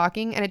as I'm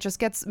talking, and it just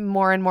gets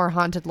more and more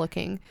haunted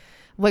looking.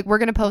 Like, we're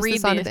going to post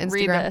this onto the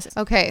Instagram.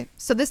 Okay,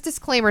 so this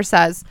disclaimer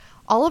says,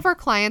 all of our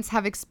clients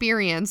have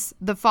experienced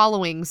the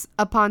followings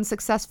upon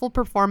successful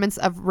performance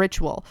of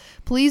ritual.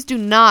 Please do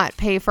not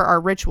pay for our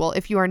ritual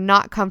if you are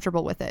not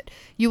comfortable with it.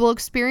 You will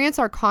experience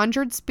our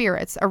conjured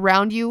spirits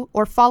around you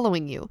or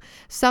following you.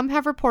 Some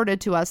have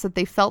reported to us that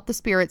they felt the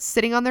spirits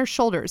sitting on their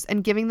shoulders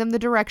and giving them the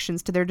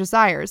directions to their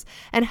desires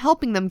and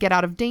helping them get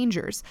out of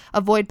dangers,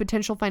 avoid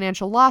potential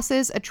financial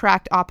losses,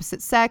 attract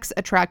opposite sex,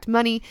 attract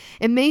money.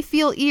 It may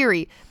feel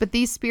eerie, but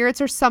these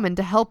spirits are summoned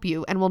to help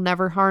you and will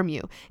never harm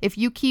you. If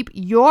you keep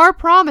your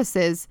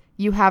promises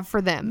you have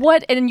for them.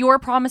 What? And your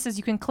promises,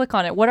 you can click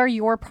on it. What are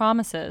your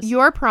promises?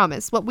 Your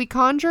promise. What we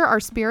conjure are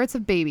spirits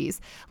of babies.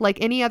 Like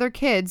any other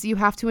kids, you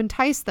have to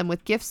entice them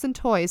with gifts and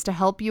toys to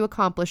help you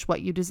accomplish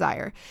what you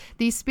desire.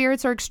 These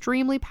spirits are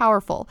extremely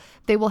powerful.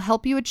 They will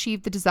help you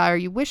achieve the desire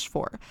you wish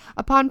for.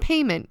 Upon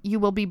payment, you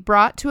will be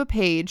brought to a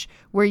page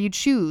where you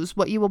choose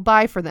what you will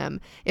buy for them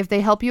if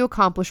they help you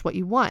accomplish what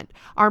you want.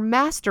 Our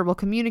master will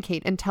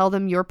communicate and tell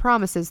them your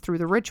promises through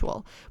the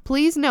ritual.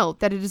 Please note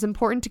that it is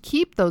important to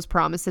keep those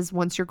promises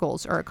once your goals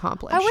are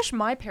accomplished. I wish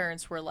my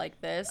parents were like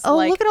this. Oh,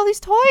 look at all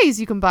these toys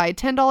you can buy.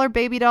 $10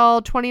 baby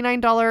doll,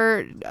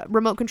 $29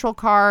 remote control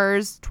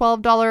cars,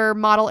 $12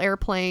 model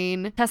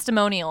airplane.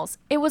 Testimonials.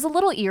 It was a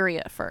little eerie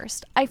at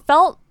first. I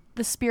felt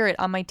the spirit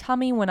on my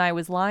tummy when I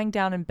was lying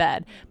down in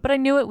bed, but I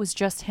knew it was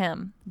just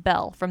him,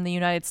 Belle from the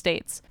United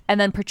States. And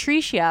then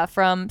Patricia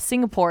from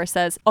Singapore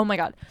says, oh my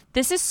God,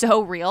 this is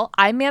so real.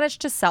 I managed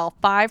to sell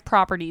 5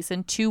 properties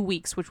in 2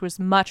 weeks, which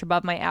was much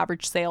above my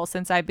average sale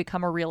since I've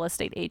become a real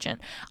estate agent.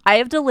 I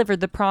have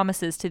delivered the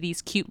promises to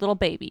these cute little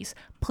babies.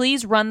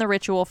 Please run the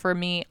ritual for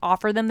me.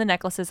 Offer them the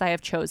necklaces I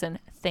have chosen.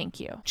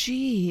 Thank you.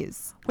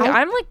 Jeez. Wait,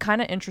 I'm like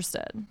kind of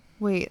interested.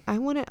 Wait, I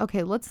want to,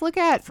 okay, let's look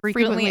at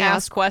frequently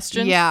asked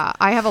questions. Yeah,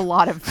 I have a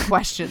lot of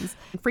questions.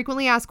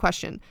 Frequently asked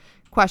question.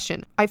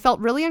 I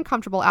felt really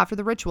uncomfortable after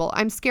the ritual.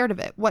 I'm scared of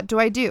it. What do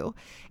I do?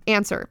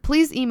 Answer.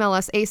 Please email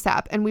us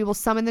ASAP and we will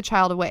summon the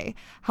child away.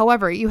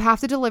 However, you have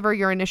to deliver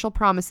your initial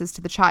promises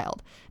to the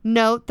child.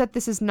 Note that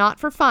this is not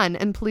for fun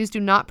and please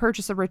do not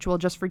purchase a ritual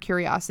just for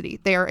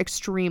curiosity. They are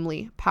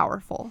extremely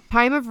powerful.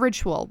 Time of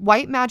ritual.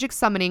 White magic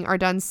summoning are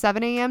done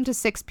 7 a.m. to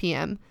 6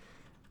 p.m.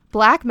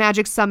 Black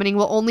magic summoning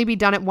will only be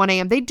done at 1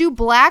 a.m. They do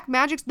black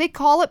magic. They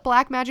call it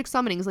black magic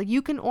summonings. Like,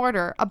 you can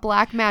order a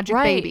black magic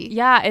baby.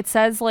 Yeah, it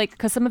says, like,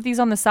 because some of these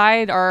on the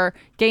side are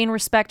gain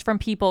respect from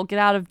people, get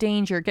out of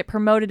danger, get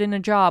promoted in a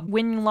job,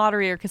 win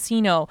lottery or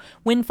casino,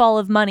 windfall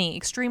of money,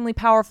 extremely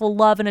powerful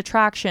love and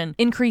attraction,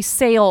 increase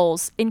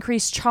sales,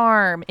 increase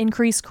charm,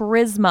 increase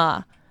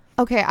charisma.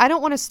 Okay, I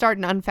don't want to start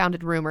an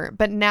unfounded rumor,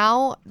 but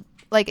now...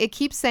 Like, it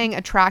keeps saying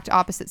attract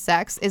opposite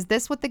sex. Is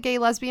this what the gay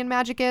lesbian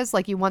magic is?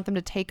 Like, you want them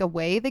to take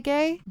away the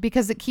gay?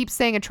 Because it keeps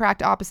saying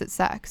attract opposite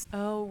sex.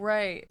 Oh,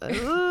 right.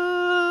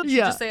 Yeah.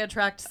 Just say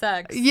attract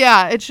sex.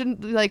 Yeah, it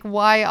shouldn't, like,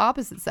 why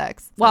opposite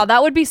sex? Wow,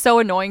 that would be so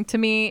annoying to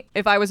me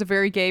if I was a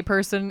very gay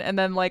person and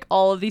then, like,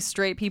 all of these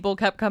straight people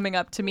kept coming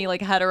up to me,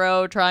 like,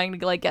 hetero, trying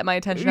to, like, get my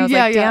attention. I was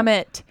damn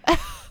it.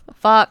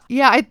 Fuck.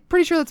 Yeah, I'm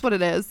pretty sure that's what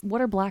it is. What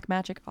are black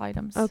magic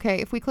items?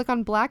 Okay, if we click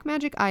on black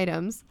magic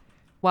items...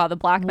 Wow, the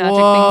black magic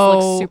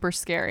things look super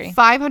scary.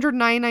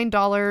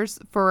 $599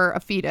 for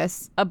a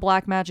fetus. A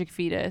black magic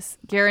fetus.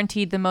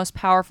 Guaranteed the most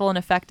powerful and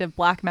effective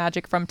black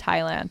magic from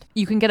Thailand.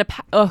 You can get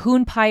a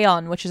Hoon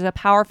Payon, which is a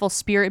powerful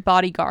spirit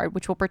bodyguard,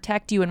 which will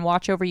protect you and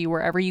watch over you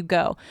wherever you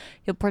go.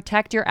 He'll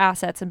protect your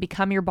assets and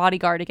become your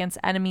bodyguard against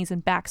enemies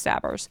and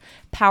backstabbers.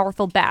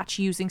 Powerful batch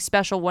using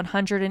special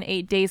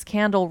 108 days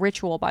candle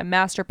ritual by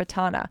Master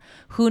Patana.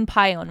 Hoon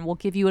Payon will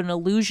give you an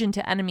illusion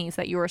to enemies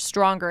that you are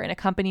stronger and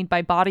accompanied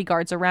by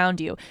bodyguards around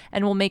you,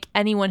 and will make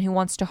anyone who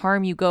wants to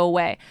harm you go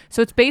away.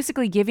 So it's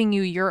basically giving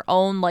you your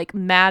own, like,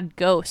 mad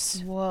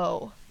ghosts.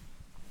 Whoa.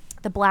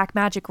 The black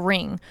magic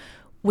ring,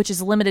 which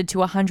is limited to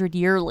 100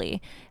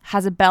 yearly,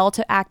 has a bell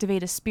to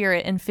activate a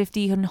spirit and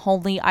 50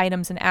 unholy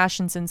items and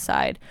ashes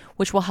inside,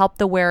 which will help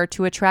the wearer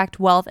to attract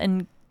wealth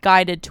and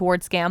guided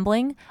towards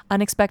gambling,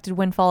 unexpected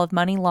windfall of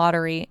money,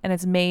 lottery, and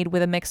it's made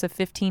with a mix of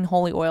 15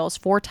 holy oils,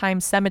 4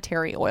 times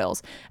cemetery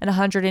oils, and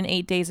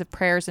 108 days of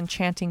prayers and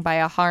chanting by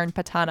Aharan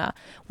Patana.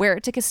 Wear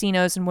it to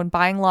casinos and when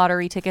buying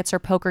lottery tickets or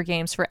poker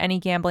games for any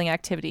gambling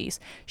activities.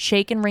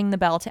 Shake and ring the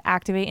bell to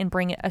activate and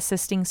bring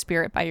assisting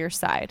spirit by your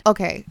side.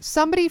 Okay,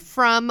 somebody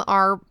from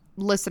our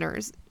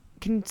listeners,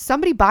 can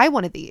somebody buy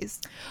one of these?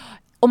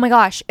 Oh my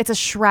gosh, it's a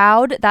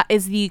shroud that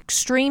is the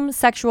extreme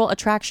sexual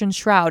attraction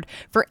shroud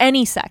for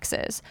any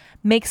sexes.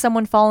 Make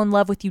someone fall in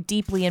love with you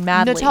deeply and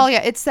madly.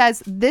 Natalia, it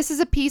says, this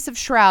is a piece of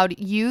shroud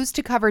used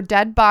to cover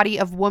dead body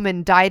of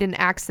woman died in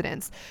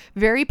accidents.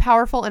 Very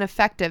powerful and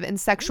effective in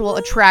sexual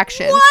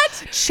attraction.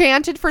 What?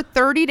 Chanted for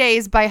 30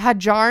 days by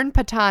Hajarn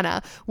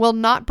Patana. Will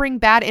not bring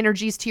bad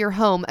energies to your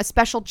home. A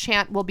special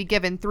chant will be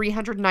given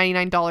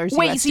 $399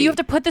 Wait, USD. so you have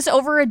to put this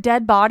over a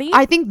dead body?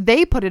 I think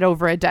they put it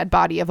over a dead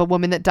body of a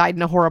woman that died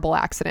in a horrible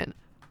accident.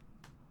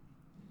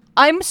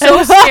 I'm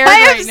so scared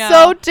I right am now.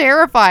 so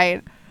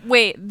terrified.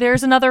 Wait,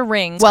 there's another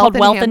ring. It's Wealth called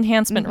Wealth enhan-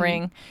 Enhancement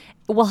Ring.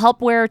 It will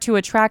help wearer to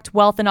attract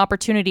wealth and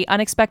opportunity,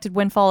 unexpected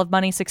windfall of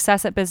money,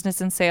 success at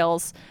business and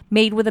sales.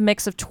 Made with a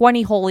mix of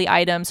 20 holy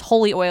items,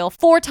 holy oil,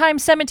 4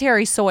 times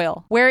cemetery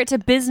soil. Wear it to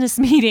business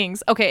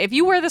meetings. Okay, if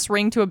you wear this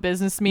ring to a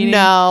business meeting.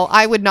 No,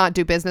 I would not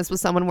do business with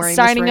someone wearing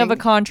Signing this of ring.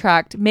 a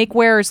contract. Make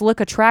wearers look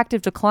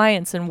attractive to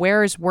clients and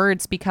wearers'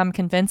 words become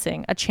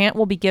convincing. A chant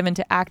will be given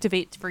to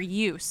activate for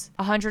use.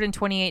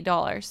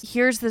 $128.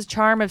 Here's the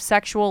charm of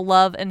sexual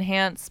love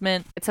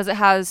enhancement. It says it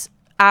has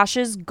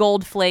ashes,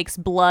 gold flakes,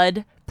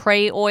 blood,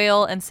 prey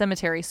oil, and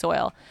cemetery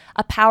soil.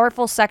 A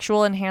powerful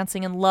sexual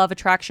enhancing and love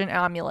attraction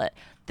amulet.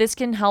 This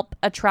can help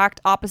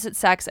attract opposite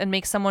sex and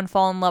make someone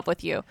fall in love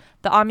with you.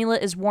 The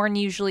amulet is worn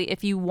usually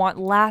if you want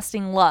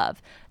lasting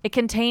love. It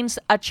contains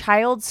a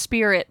child's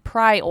spirit,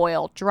 pry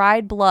oil,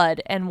 dried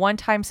blood, and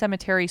one-time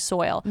cemetery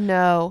soil.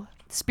 No.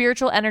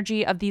 Spiritual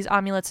energy of these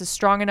amulets is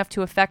strong enough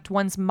to affect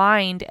one's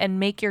mind and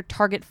make your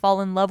target fall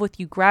in love with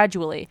you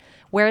gradually.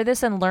 Wear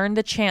this and learn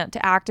the chant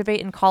to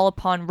activate and call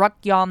upon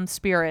Rukyam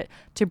spirit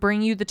to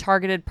bring you the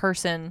targeted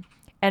person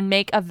and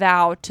make a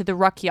vow to the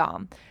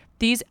Rukyam.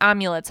 These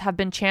amulets have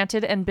been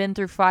chanted and been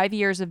through 5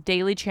 years of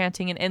daily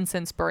chanting and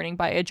incense burning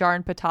by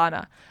Ajarn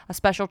Patana. A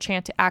special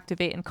chant to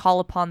activate and call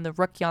upon the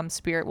Rukyam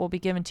spirit will be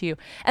given to you.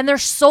 And they're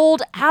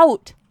sold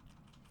out.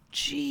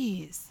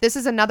 Jeez. This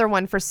is another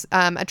one for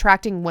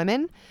attracting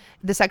women,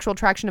 the sexual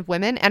attraction of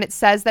women. And it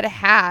says that it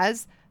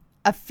has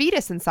a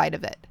fetus inside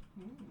of it.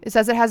 It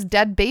says it has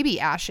dead baby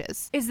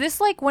ashes. Is this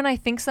like when I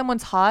think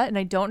someone's hot and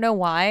I don't know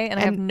why and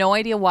I have no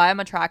idea why I'm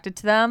attracted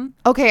to them?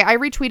 Okay, I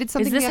retweeted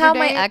something. Is this the how other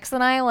my day. ex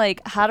and I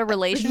like had a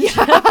relationship?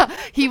 Yeah.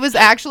 He was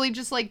actually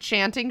just like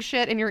chanting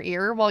shit in your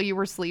ear while you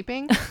were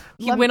sleeping.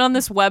 He went on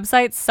this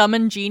website,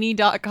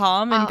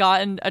 summongenie.com, and got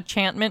an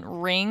enchantment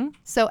ring.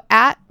 So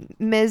at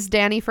Ms.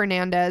 Danny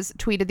Fernandez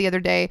tweeted the other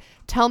day,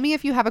 tell me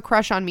if you have a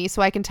crush on me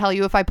so I can tell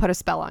you if I put a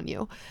spell on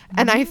you.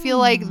 And I feel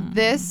like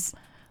this,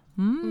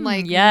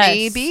 Yes.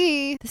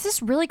 maybe. This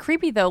is really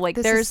creepy though. Like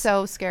This there's is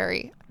so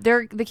scary.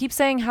 they keep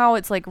saying how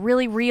it's like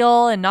really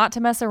real and not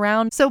to mess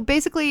around. So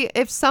basically,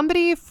 if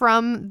somebody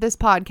from this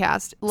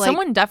podcast, like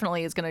Someone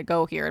definitely is going to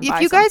go here and if buy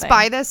you guys something.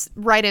 buy this,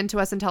 write into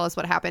us and tell us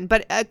what happened.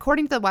 But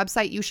according to the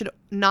website, you should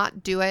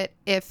not do it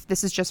if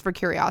this is just for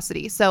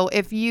curiosity. So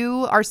if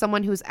you are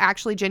someone who's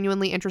actually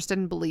genuinely interested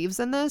and believes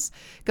in this,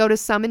 go to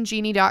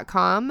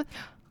summongenie.com,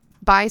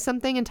 buy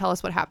something, and tell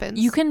us what happens.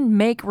 You can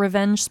make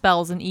revenge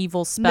spells and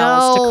evil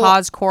spells to No.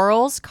 cause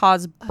quarrels,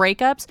 cause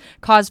breakups,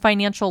 cause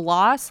financial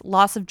loss,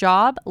 loss of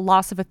job,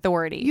 loss of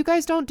authority. You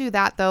guys don't do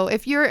that though.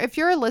 If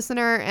you're a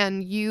listener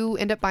and you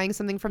end up buying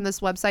something from this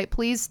website,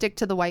 please stick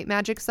to the white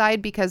magic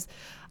side because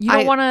You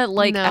don't want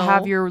to no.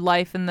 have your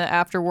life in the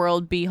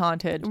afterworld be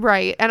haunted.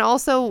 Right. And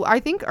also,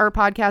 I think our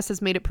podcast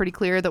has made it pretty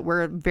clear that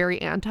we're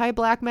very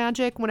anti-black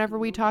magic whenever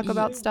we talk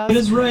about stuff. That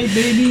is right,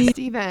 baby.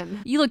 Steven.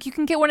 You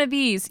can get one of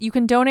these. You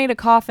can donate a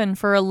coffin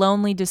for a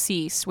lonely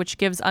deceased, which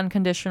gives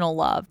unconditional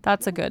love.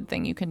 That's a good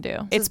thing you can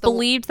do. It's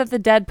believed that the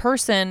dead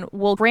person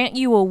will grant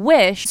you a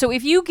wish. So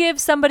if you give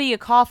somebody a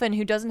coffin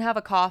who doesn't have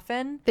a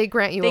coffin, They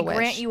grant you a wish. They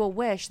grant you a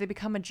wish. They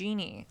become a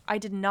genie. I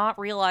did not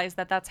realize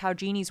that that's how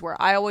genies were.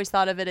 I always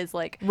thought of it as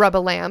like Rub a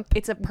lamp.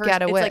 it's a person.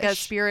 Get a It's like a wish.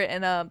 spirit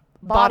in a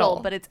bottle, Bottle.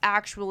 but it's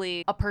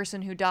actually a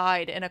person who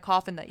died in a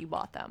coffin that you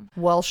bought them.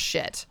 Well,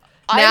 shit.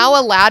 Now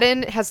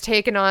Aladdin has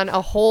taken on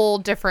a whole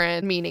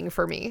different meaning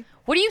for me.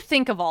 What do you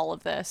think of all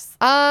of this?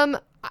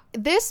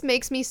 This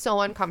makes me so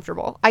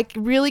uncomfortable. I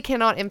really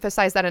cannot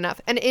emphasize that enough.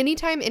 And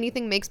anytime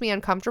anything makes me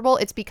uncomfortable,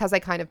 it's because I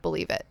kind of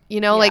believe it. You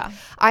know, like Yeah.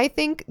 I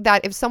think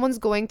that if someone's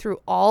going through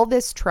all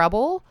this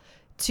trouble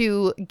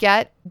to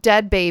get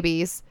dead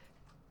babies,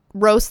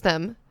 roast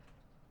them,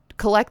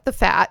 collect the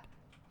fat,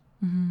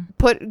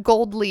 put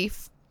gold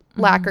leaf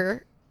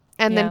lacquer,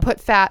 and then Yeah. put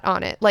fat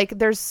on it, like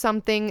there's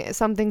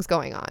something's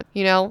going on,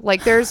 you know,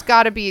 like there's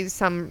got to be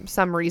some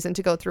reason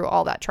to go through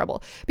all that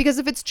trouble. Because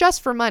if it's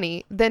just for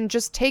money, then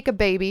just take a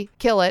baby,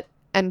 kill it,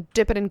 and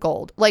dip it in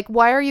gold. Like,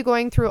 why are you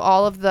going through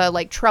all of the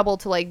like trouble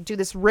to like do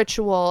this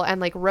ritual and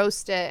like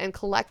roast it and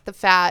collect the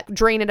fat,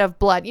 drain it of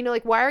blood? You know,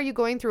 like why are you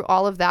going through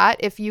all of that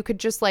if you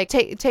could just like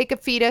take a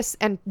fetus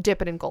and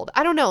dip it in gold?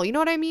 I don't know. You know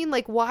what I mean?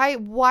 Like why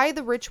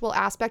the ritual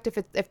aspect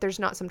if there's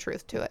not some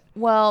truth to it?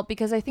 Well,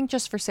 because I think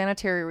just for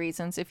sanitary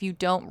reasons, if you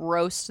don't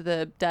roast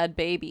the dead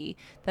baby,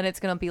 then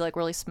it's going to be like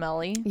really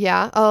smelly.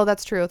 Yeah. Oh,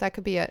 that's true. That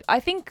could be it. I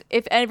think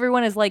if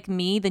everyone is like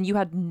me, then you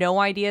had no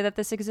idea that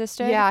this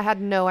existed. Yeah, I had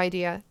no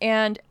idea.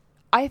 And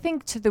I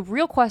think the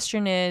real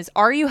question is,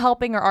 are you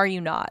helping or are you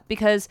not?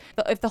 Because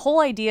if the whole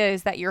idea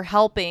is that you're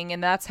helping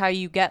and that's how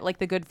you get like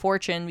the good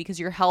fortune because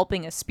you're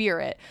helping a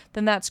spirit,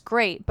 then that's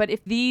great. But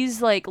if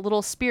these like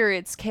little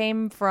spirits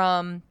came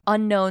from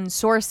unknown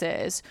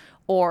sources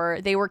or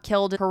they were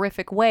killed in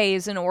horrific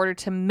ways in order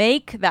to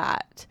make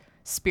that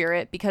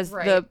spirit because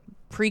the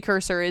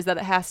precursor is that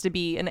it has to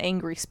be an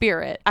angry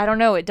spirit. I don't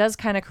know. It does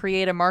kind of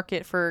create a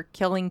market for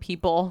killing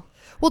people.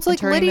 Well, it's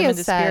like Lydia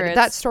said,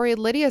 that story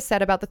Lydia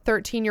said about the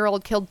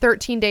 13-year-old killed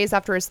 13 days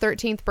after his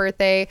 13th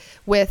birthday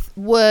with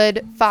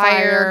wood,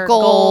 fire,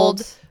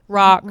 gold,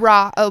 rock,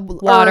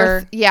 water.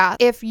 Earth. Yeah.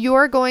 If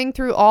you're going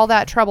through all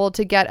that trouble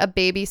to get a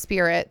baby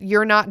spirit,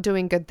 you're not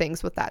doing good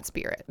things with that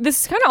spirit.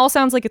 This kind of all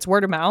sounds like it's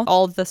word of mouth.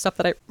 All of the stuff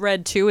that I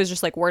read too is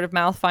just like word of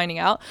mouth finding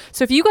out.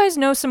 So if you guys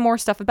know some more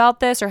stuff about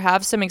this or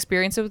have some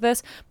experience with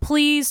this,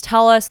 please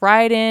tell us,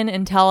 write in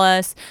and tell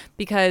us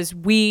because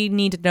we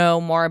need to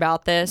know more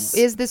about this.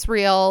 Is this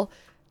real?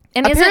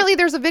 And apparently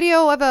there's a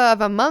video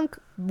of a monk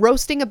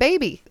roasting a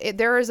baby.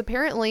 There is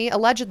apparently,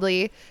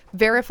 allegedly,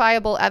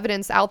 verifiable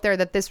evidence out there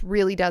that this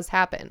really does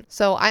happen.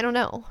 So I don't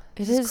know.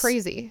 It is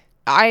crazy.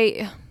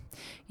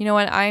 You know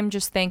what? I'm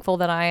just thankful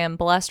that I am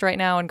blessed right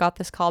now and got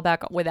this call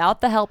back without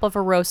the help of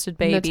a roasted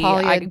baby.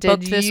 Natalia, I did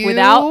booked this you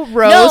without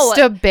roast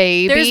a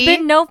baby? There's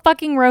been no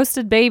fucking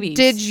roasted babies.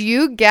 Did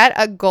you get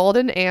a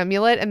golden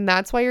amulet and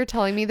that's why you're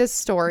telling me this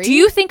story? Do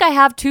you think I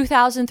have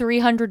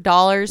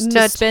 $2,300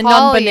 to spend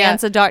on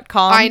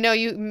Bonanza.com? I know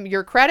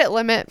your credit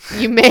limit.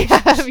 You may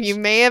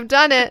have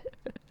done it.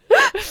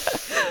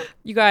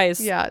 You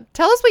guys. Yeah.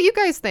 Tell us what you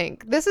guys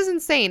think. This is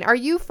insane. Are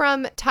you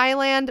from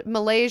Thailand,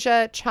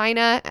 Malaysia,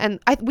 China?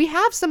 And we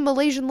have some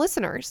Malaysian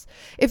listeners.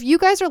 If you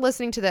guys are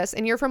listening to this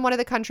and you're from one of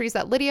the countries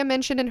that Lydia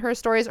mentioned in her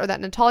stories or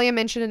that Natalia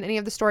mentioned in any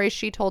of the stories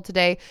she told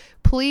today,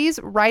 please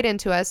write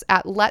into us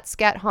at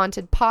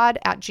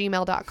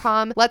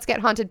letsgethauntedpod@gmail.com. Let's Get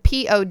Haunted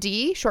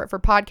POD, short for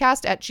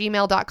podcast,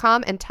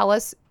 @gmail.com, and tell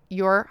us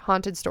your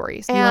haunted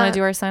stories. You want to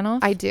do our sign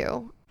off? I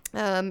do.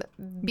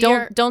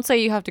 Don't say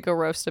you have to go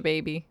roast a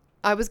baby.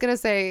 I was going to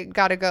say,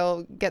 gotta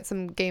go get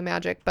some gay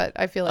magic, but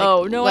I feel like...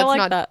 Oh, no, I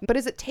like that. But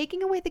is it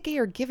taking away the gay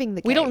or giving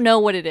the gay? We don't know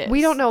what it is.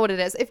 We don't know what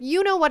it is. If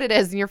you know what it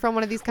is and you're from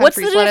one of these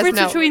countries, what's the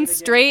difference between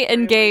straight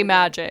and gay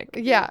magic?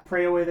 Yeah.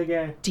 Pray away the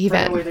gay.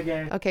 Steven. Pray away the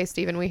gay. Okay,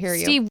 Steven, we hear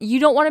you. Steve,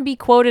 you don't want to be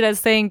quoted as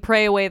saying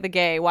pray away the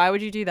gay. Why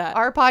would you do that?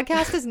 Our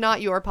podcast is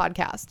not your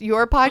podcast.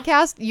 Your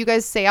podcast, you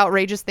guys say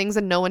outrageous things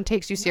and no one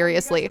takes you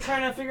seriously. You guys were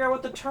trying to figure out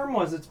what the term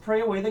was. It's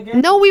pray away the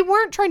gay. No, we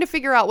weren't trying to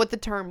figure out what the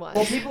term was.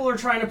 Well, people are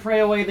trying to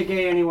pray away the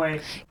gay anyway.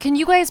 Can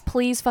you guys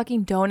please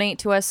fucking donate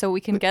to us so we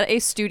can get a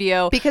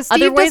studio? Because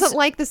Steve doesn't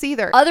like this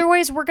either.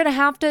 Otherwise, we're going to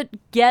have to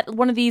get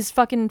one of these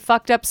fucking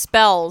fucked up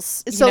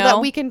spells. So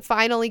that we can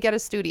finally get a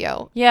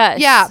studio. Yes.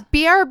 Yeah.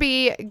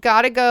 BRB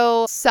gotta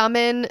go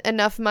summon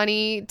enough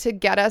money to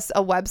get us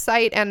a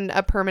website and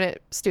a permanent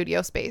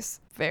studio space.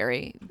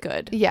 Very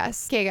good.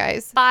 Yes. Okay,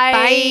 guys. Bye.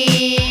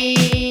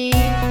 Bye.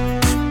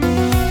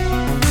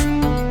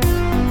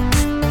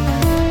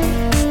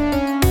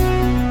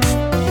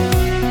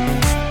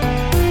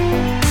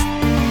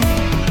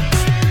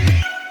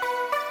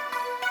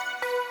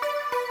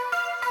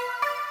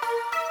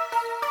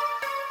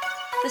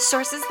 The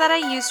sources that I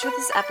used for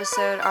this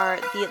episode are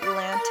The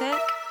Atlantic,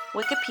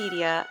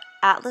 Wikipedia,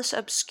 Atlas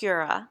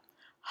Obscura,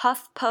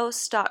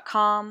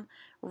 HuffPost.com,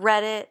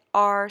 Reddit,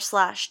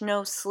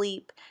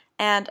 r/NoSleep,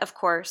 and of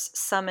course,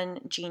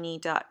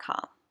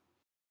 SummonGenie.com.